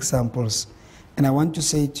his examples. And I want to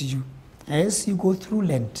say to you, as you go through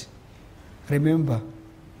Lent, remember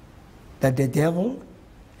that the devil,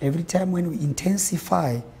 every time when we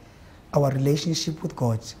intensify our relationship with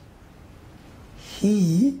God,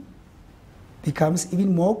 he becomes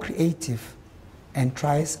even more creative and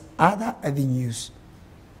tries other avenues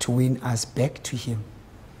to win us back to him.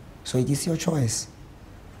 So it is your choice.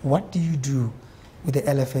 What do you do with the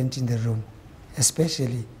elephant in the room,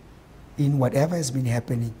 especially in whatever has been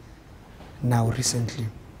happening now recently?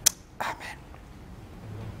 Amen.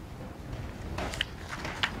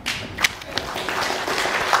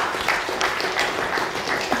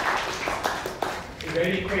 Is there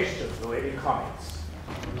any questions or any comments?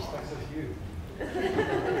 That's a few.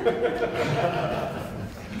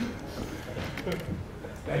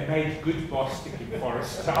 They made good boss to keep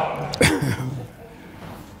Forest Town.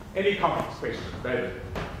 Any comments, questions, David?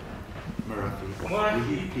 Marathi,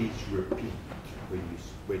 will you please repeat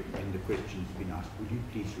when the question's been asked? Will you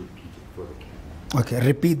please repeat it for the camera? Okay,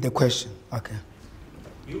 repeat the question. Okay.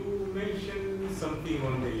 You mentioned something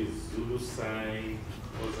on the Zulu side,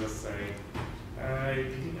 Xhosa side. I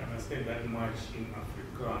didn't understand that much in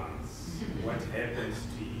Afrikaans. What happens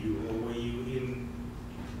to you, or were you in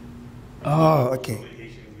Okay.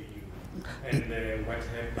 communication with you? And what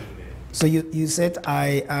happened there? So you said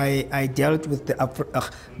I dealt with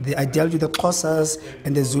I dealt with the Xhosas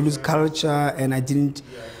and the Zulu's culture, and I didn't.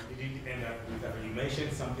 Yeah, you didn't end up with that. You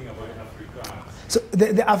mentioned something about Afrikaans. So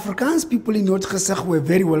the Afrikaans people in Moagi Sekhejane were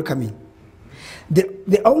very welcoming.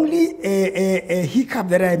 The only hiccup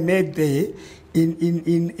that I made there in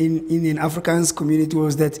an Afrikaans community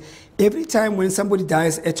was that every time when somebody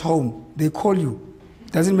dies at home, they call you.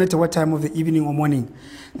 Doesn't matter what time of the evening or morning.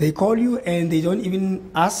 They call you and they don't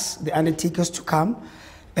even ask the undertakers to come.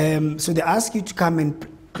 So they ask you to come and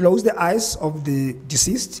close the eyes of the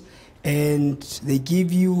deceased, and they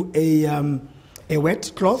give you a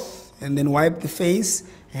wet cloth and then wipe the face,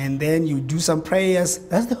 and then you do some prayers.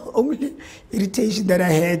 That's the only irritation that I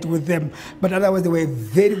had with them. But otherwise, they were a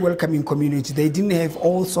very welcoming community. They didn't have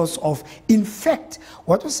all sorts of... In fact,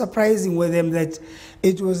 what was surprising with them that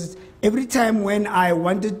it was every time when I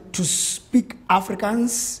wanted to speak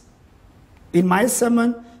Afrikaans in my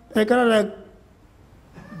sermon, I kind of like,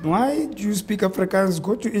 why do you speak Afrikaans?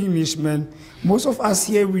 Go to English, man. Most of us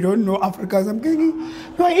here, we don't know Afrikaans. I'm thinking,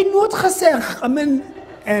 you are in Moagi Sekhejane. I mean,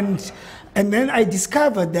 and then I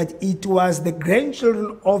discovered that it was the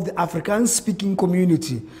grandchildren of the Afrikaans-speaking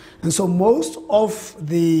community. And so most of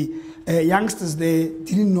the youngsters there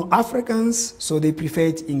didn't know Afrikaans, so they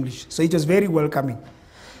preferred English. So it was very welcoming.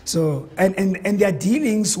 So, and their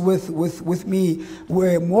dealings with me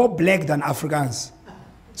were more black than Afrikaans.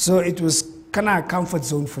 So it was kind of a comfort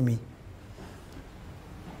zone for me.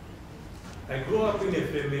 I grew up in a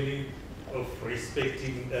family of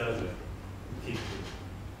respecting elder people,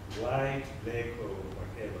 white, black, or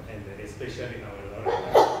whatever, and especially in our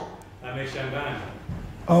Lord. I'm a Shangana.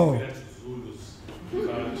 Oh. Similar to Zulu's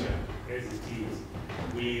culture as it is.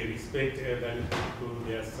 We respect elderly people.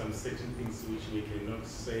 There are some certain things which we cannot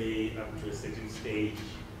say up to a certain stage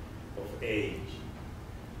of age.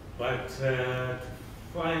 But to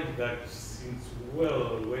find that since,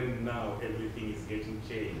 well, when now everything is getting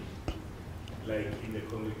changed, like in the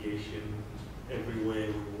congregation, everywhere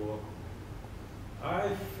we walk, I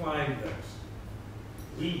find that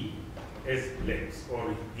we as blacks,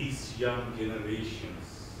 or these young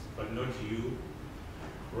generations, but not you,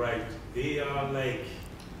 right, they are like,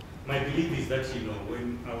 my belief is that, you know,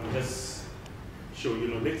 when I will just show, you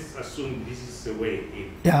know, let's assume this is the way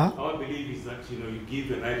in. Yeah. Our belief is that, you know, you give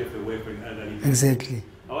the right of a way for an elderly person. Exactly.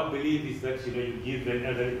 Our belief believe is that you give an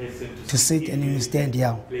elderly person to sit and you stand,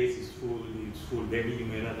 yeah. Place is full, it's full, then you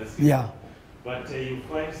may another sit. Yeah. But you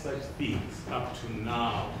find such things up to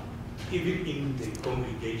now, even in the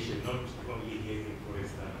congregation, not only here in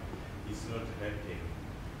Foresta, it's not happening.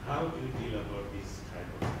 How do you deal about this type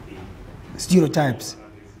of thing? Stereotypes.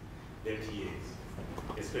 That yes,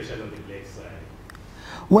 especially on the black side.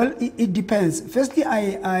 Well, it depends. Firstly,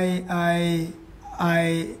 I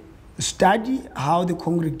study how the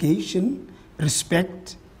congregation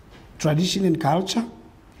respect tradition and culture,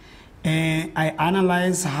 and I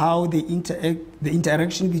analyze how they interact, the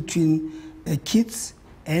interaction between kids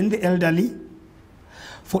and the elderly.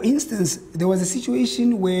 For instance, there was a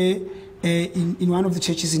situation where in one of the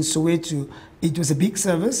churches in Soweto, it was a big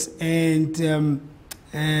service, and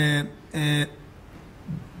there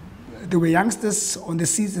were youngsters on the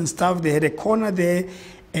seats and stuff. They had a corner there,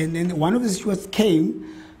 and then one of the stewards came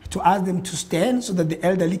to ask them to stand so that the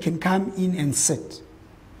elderly can come in and sit.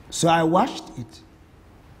 So I watched it.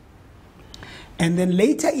 And then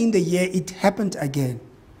later in the year, it happened again.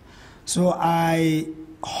 So I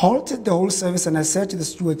halted the whole service and I said to the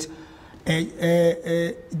steward,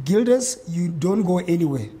 Gilders, you don't go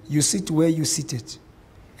anywhere. You sit where you seated.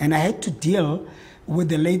 And I had to deal with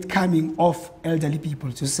the late coming of elderly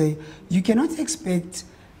people to say, you cannot expect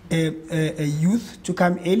a youth to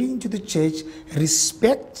come early into the church,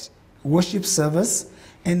 respect worship service,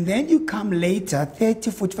 and then you come later,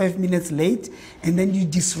 30, 45 minutes late, and then you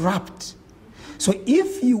disrupt. So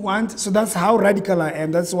if you want, so that's how radical I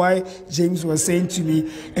am. That's why James was saying to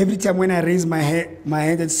me, every time when I raise my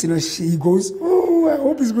hand, it's, he goes, oh, I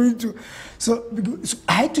hope he's going to. So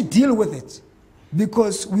I had to deal with it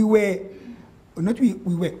because we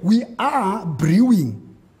are brewing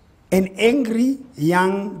an angry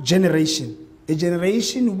young generation, a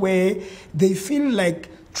generation where they feel like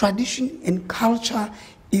tradition and culture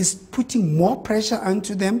is putting more pressure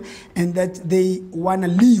onto them, and that they want to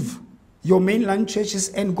leave your mainland churches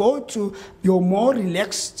and go to your more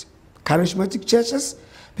relaxed charismatic churches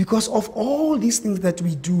because of all these things that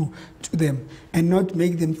we do to them, and not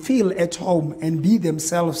make them feel at home and be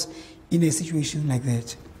themselves in a situation like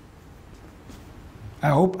that.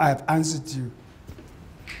 I hope I have answered you.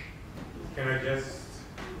 Can I just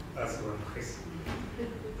ask one question?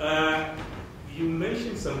 You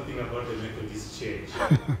mentioned something about the Methodist Church,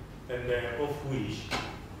 and of which,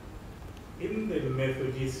 in the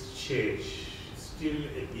Methodist Church, still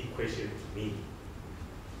a big question to me.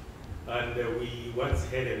 And we once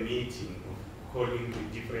had a meeting of calling the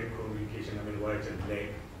different congregations, white and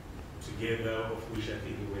black, together, of which I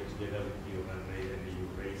think we were together with you, and you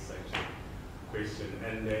raised such a question.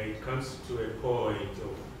 And it comes to a point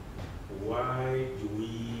of why do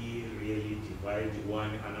we really divide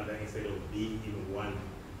one another instead of being in one?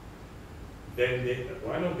 Then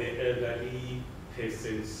one of the elderly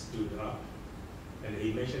persons stood up, and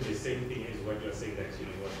he mentioned the same thing as what you're saying, that he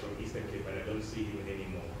was from Eastern Cape, but I don't see him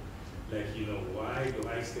anymore. Like, why do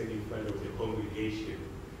I stand in front of the congregation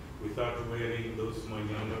without wearing those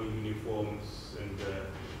Manyano uniforms and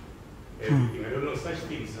everything? I don't know such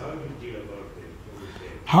things. How do you deal about them?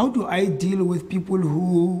 How do I deal with people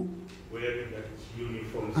who wearing that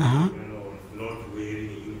uniform, not wearing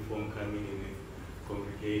a uniform, coming in a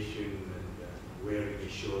congregation and wearing the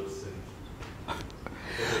shorts, and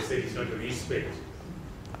they say it's not a respect.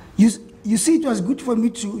 You see, it was good for me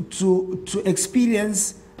to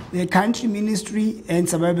experience the country ministry and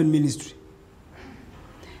suburban ministry.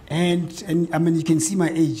 And you can see my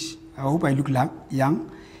age. I hope I look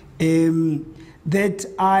young. That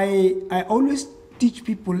I always teach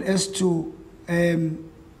people as to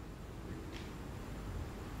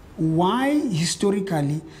why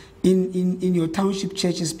historically in your township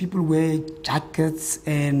churches people wear jackets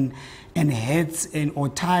and hats or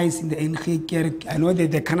ties in the NG. I know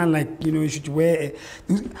that they kind of like, you should wear,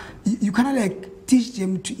 you kind of like teach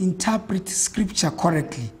them to interpret scripture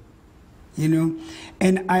correctly,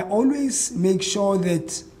 and I always make sure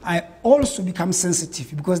that I also become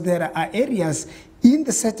sensitive, because there are areas in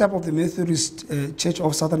the setup of the Methodist Church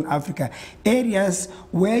of Southern Africa, areas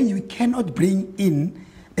where you cannot bring in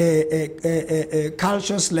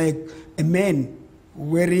cultures like a man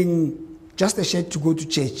wearing just a shirt to go to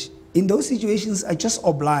church. In those situations, I just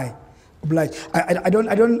oblige. I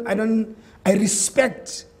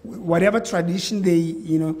respect whatever tradition they,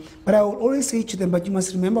 but I will always say to them, but you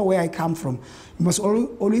must remember where I come from. You must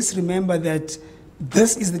always remember that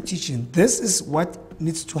this is the teaching. This is what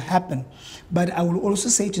needs to happen. But I will also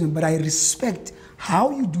say to them, but I respect how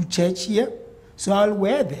you do church here, so I'll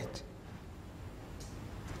wear that.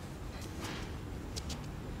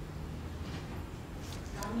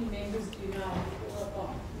 How many members do you now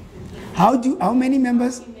How many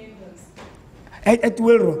members? 40 members. At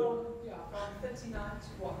Wilro? From 39 to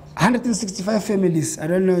what? 165 families. I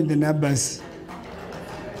don't know the numbers.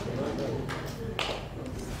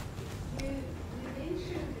 You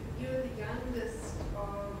mentioned you're the youngest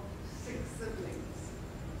of 6 siblings.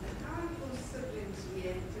 And how have your siblings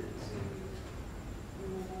reacted to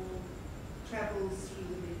your travels through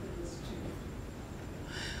the Methodist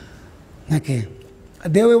Church? Okay.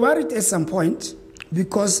 They were worried at some point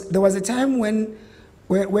because there was a time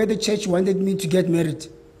where the church wanted me to get married.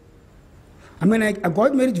 I mean, I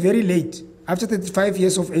got married very late, after 35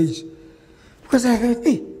 years of age. Because I thought,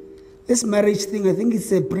 hey, this marriage thing, I think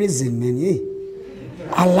it's a prison, man. Hey.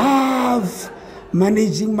 I love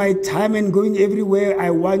managing my time and going everywhere I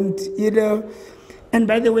want, you know. And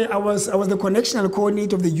by the way, I was the connectional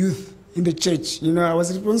coordinator of the youth in the church. You know, I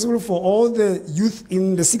was responsible for all the youth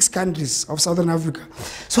in the 6 countries of Southern Africa.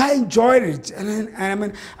 So I enjoyed it. And I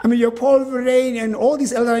mean, your Paul Verlaine and all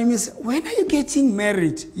these elder enemies, when are you getting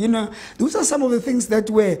married? You know, those are some of the things that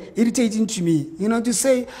were irritating to me. You know, to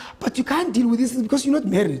say, but you can't deal with this because you're not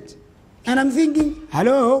married. And I'm thinking,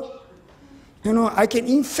 hello? You know, I can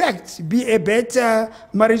in fact be a better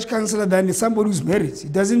marriage counselor than somebody who's married.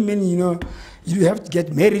 It doesn't mean, you know, you have to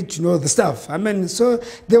get married to know the stuff. I mean, so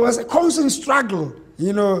there was a constant struggle,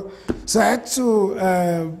 you know. So I had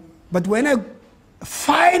to, but when I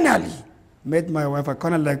finally met my wife, I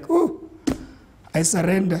kind of like, oh, I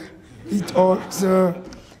surrender it all. So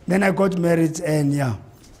then I got married and yeah.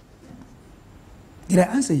 Did I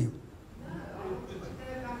answer you?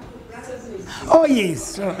 Oh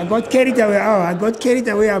yes, so I got carried away.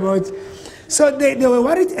 About. So they were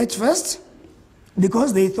worried at first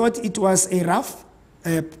because they thought it was a rough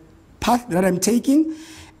path that I'm taking,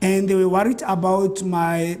 and they were worried about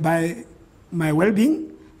my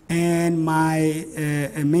well-being and my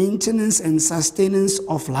maintenance and sustenance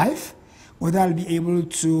of life, whether I'll be able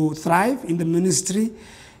to thrive in the ministry,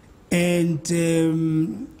 and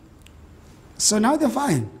so now they're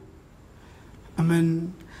fine. I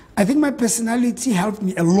mean, I think my personality helped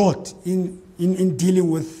me a lot in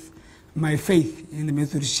dealing with my faith in the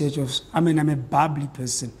Methodist Church. I'm a bubbly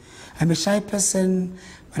person. I'm a shy person,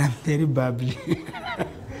 but I'm very bubbly.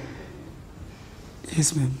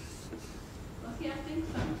 Yes, ma'am. Well, see, I think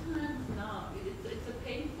sometimes now it's a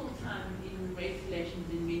painful time in race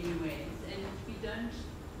relations in many ways, and we don't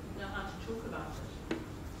know how to talk about it.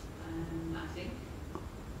 I think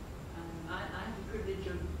I have the privilege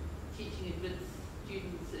of teaching it with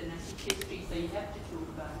students, and I teach history, so you have to talk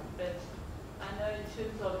about it. But I know in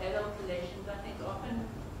terms of adult relations, I think often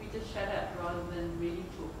we just shut up rather than really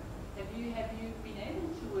talk. Have you been able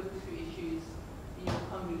to work through issues in your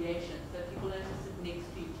congregation so people don't just sit next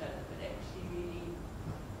to each other, but actually really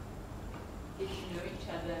get to know each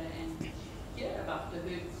other and hear about the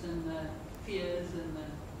hurts and the fears and the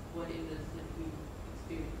whatever that we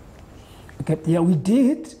experience? Okay, yeah, we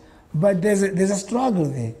did, but there's a struggle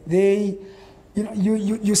there.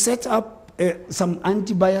 You set up some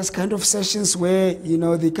anti-bias kind of sessions where, you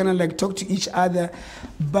know, they kind of like talk to each other,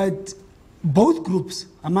 but both groups,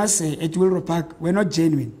 I must say, at Wilro Park, were not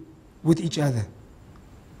genuine with each other.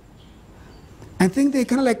 I think they're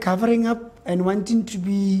kind of like covering up and wanting to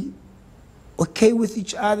be okay with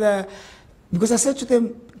each other, because I said to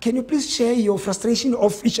them, can you please share your frustration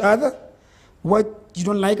of each other? What you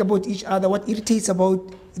don't like about each other, what irritates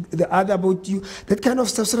about the other about you, that kind of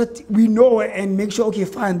stuff, so that we know and make sure, okay,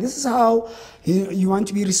 fine, this is how you want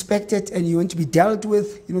to be respected and you want to be dealt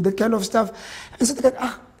with, you know, that kind of stuff. And so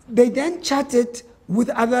they then chatted with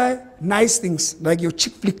other nice things, like your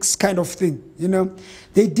chick flicks kind of thing, you know.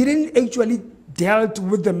 They didn't actually dealt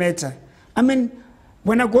with the matter. I mean,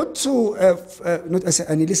 when I go to,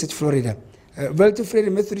 I nearly said Florida,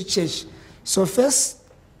 Florida Methodist Church, so first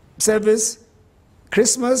service,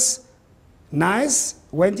 Christmas, nice,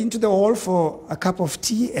 went into the hall for a cup of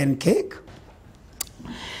tea and cake.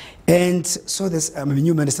 And so I'm a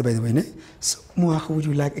new minister, by the way. So, Moagi, would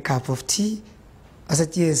you like a cup of tea? I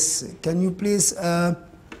said, yes. Can you please, I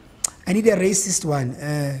need a racist one,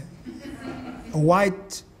 a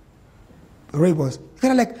white rooibos.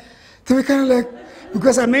 They were kind of like,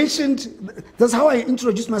 because I mentioned, that's how I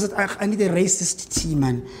introduced myself. I need a racist tea,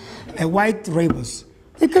 man, a white rooibos.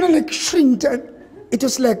 They kind of like shrinked. It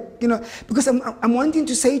was like, you know, because I'm wanting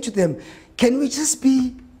to say to them, can we just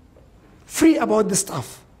be free about the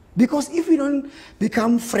stuff? Because if we don't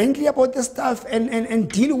become friendly about the stuff and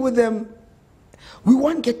deal with them, we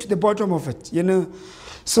won't get to the bottom of it, you know.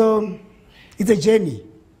 So it's a journey.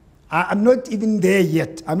 I'm not even there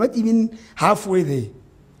yet. I'm not even halfway there.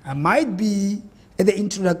 I might be at the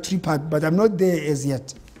introductory part, but I'm not there as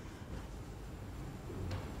yet.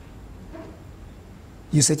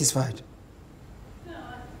 You satisfied? No, I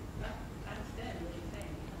understand what you're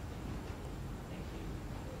saying. Thank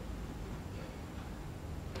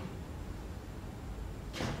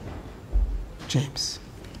you. James.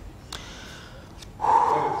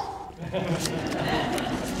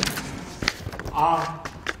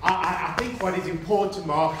 I think what is important,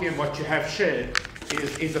 Mark, and what you have shared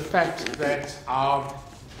is the fact that,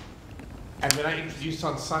 and when I introduced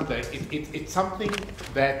on Sunday, it's something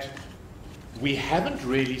that we haven't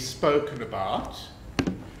really spoken about.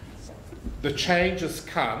 The change has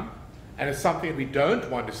come, and it's something we don't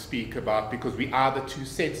want to speak about because we're either too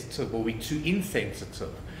sensitive or we're too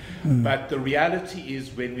insensitive. But the reality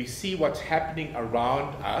is, when we see what's happening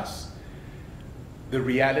around us, the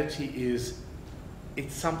reality is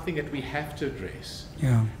it's something that we have to address.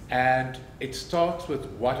 Yeah. And it starts with,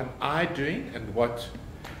 what am I doing, and what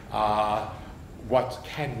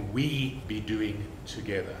can we be doing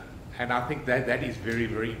together? And I think that is very,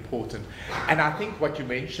 very important. And I think what you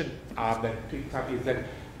mentioned that picked up is that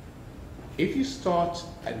if you start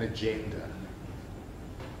an agenda,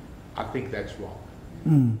 I think that's wrong.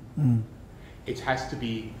 It has to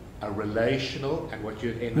be a relational, and what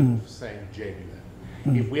you ended up saying, genuine.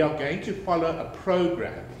 If we are going to follow a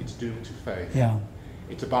program, it's doomed to failure. Yeah.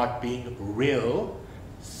 It's about being real,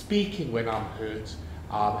 speaking when I'm hurt,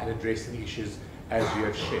 and addressing issues as you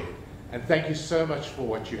have shared. And thank you so much for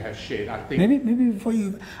what you have shared. I think Maybe before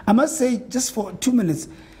you, I must say, just for 2 minutes,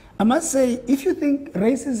 I must say, if you think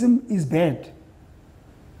racism is bad,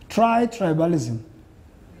 try tribalism.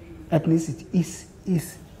 Ethnicity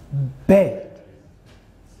is bad.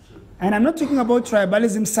 And I'm not talking about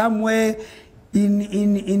tribalism somewhere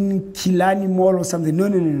in Kilani Mall or something. No.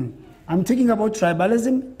 I'm talking about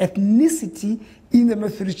tribalism, ethnicity in the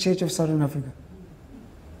Methodist Church of Southern Africa.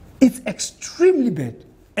 It's extremely bad.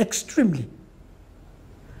 Extremely.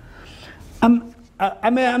 I'm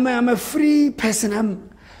a free person.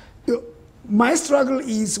 My struggle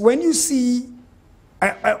is when you see,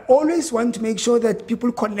 I always want to make sure that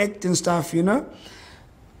people connect and stuff, you know.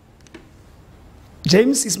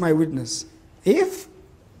 James is my witness. If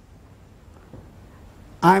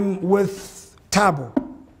I'm with Tabo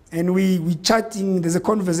and we chatting, there's a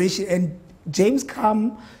conversation, and James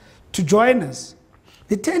come to join us,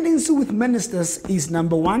 the tendency with ministers is,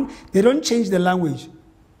 number one, they don't change the language.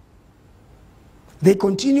 They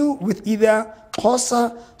continue with either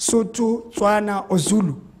Xhosa, Sotho, Tswana, or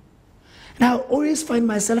Zulu. And I always find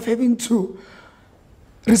myself having to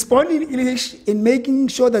respond in English in making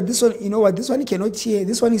sure that this one, you know what, this one cannot hear,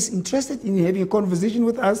 this one is interested in having a conversation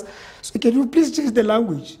with us, so can you please change the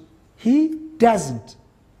language? He doesn't.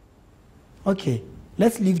 Okay,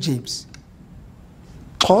 let's leave James.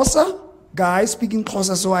 Xhosa, guy speaking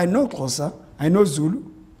Xhosa, so I know Xhosa, I know Zulu.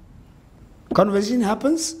 Conversation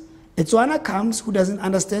happens, a Tswana comes who doesn't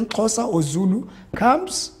understand Xhosa or Zulu,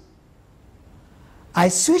 comes. I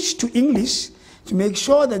switch to English to make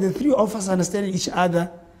sure that the three of us understand each other.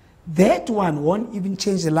 That one won't even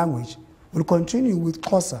change the language. We'll continue with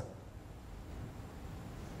Xhosa.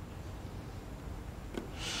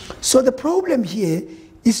 So the problem here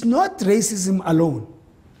is not racism alone.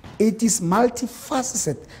 It is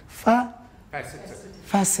multifaceted.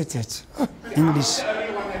 Faceted. English. I'm the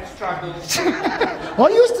only one that struggles. Oh,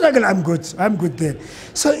 you struggle. I'm good there.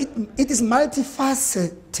 So it is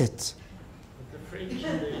multifaceted. The French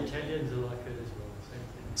and the Italians are like it as well. Same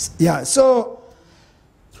thing. Yeah, so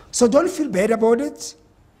don't feel bad about it,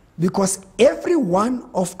 because every one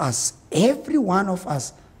of us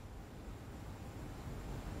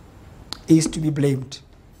is to be blamed.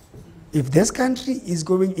 If this country is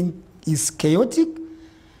chaotic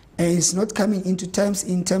and is not coming into terms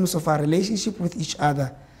in terms of our relationship with each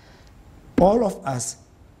other, all of us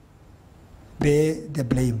bear the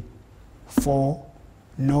blame for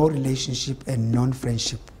no relationship and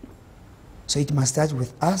non-friendship. So it must start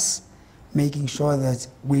with us making sure that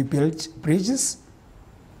we build bridges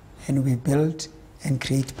and we build and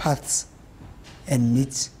create paths and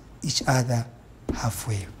meet each other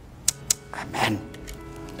halfway. Amen.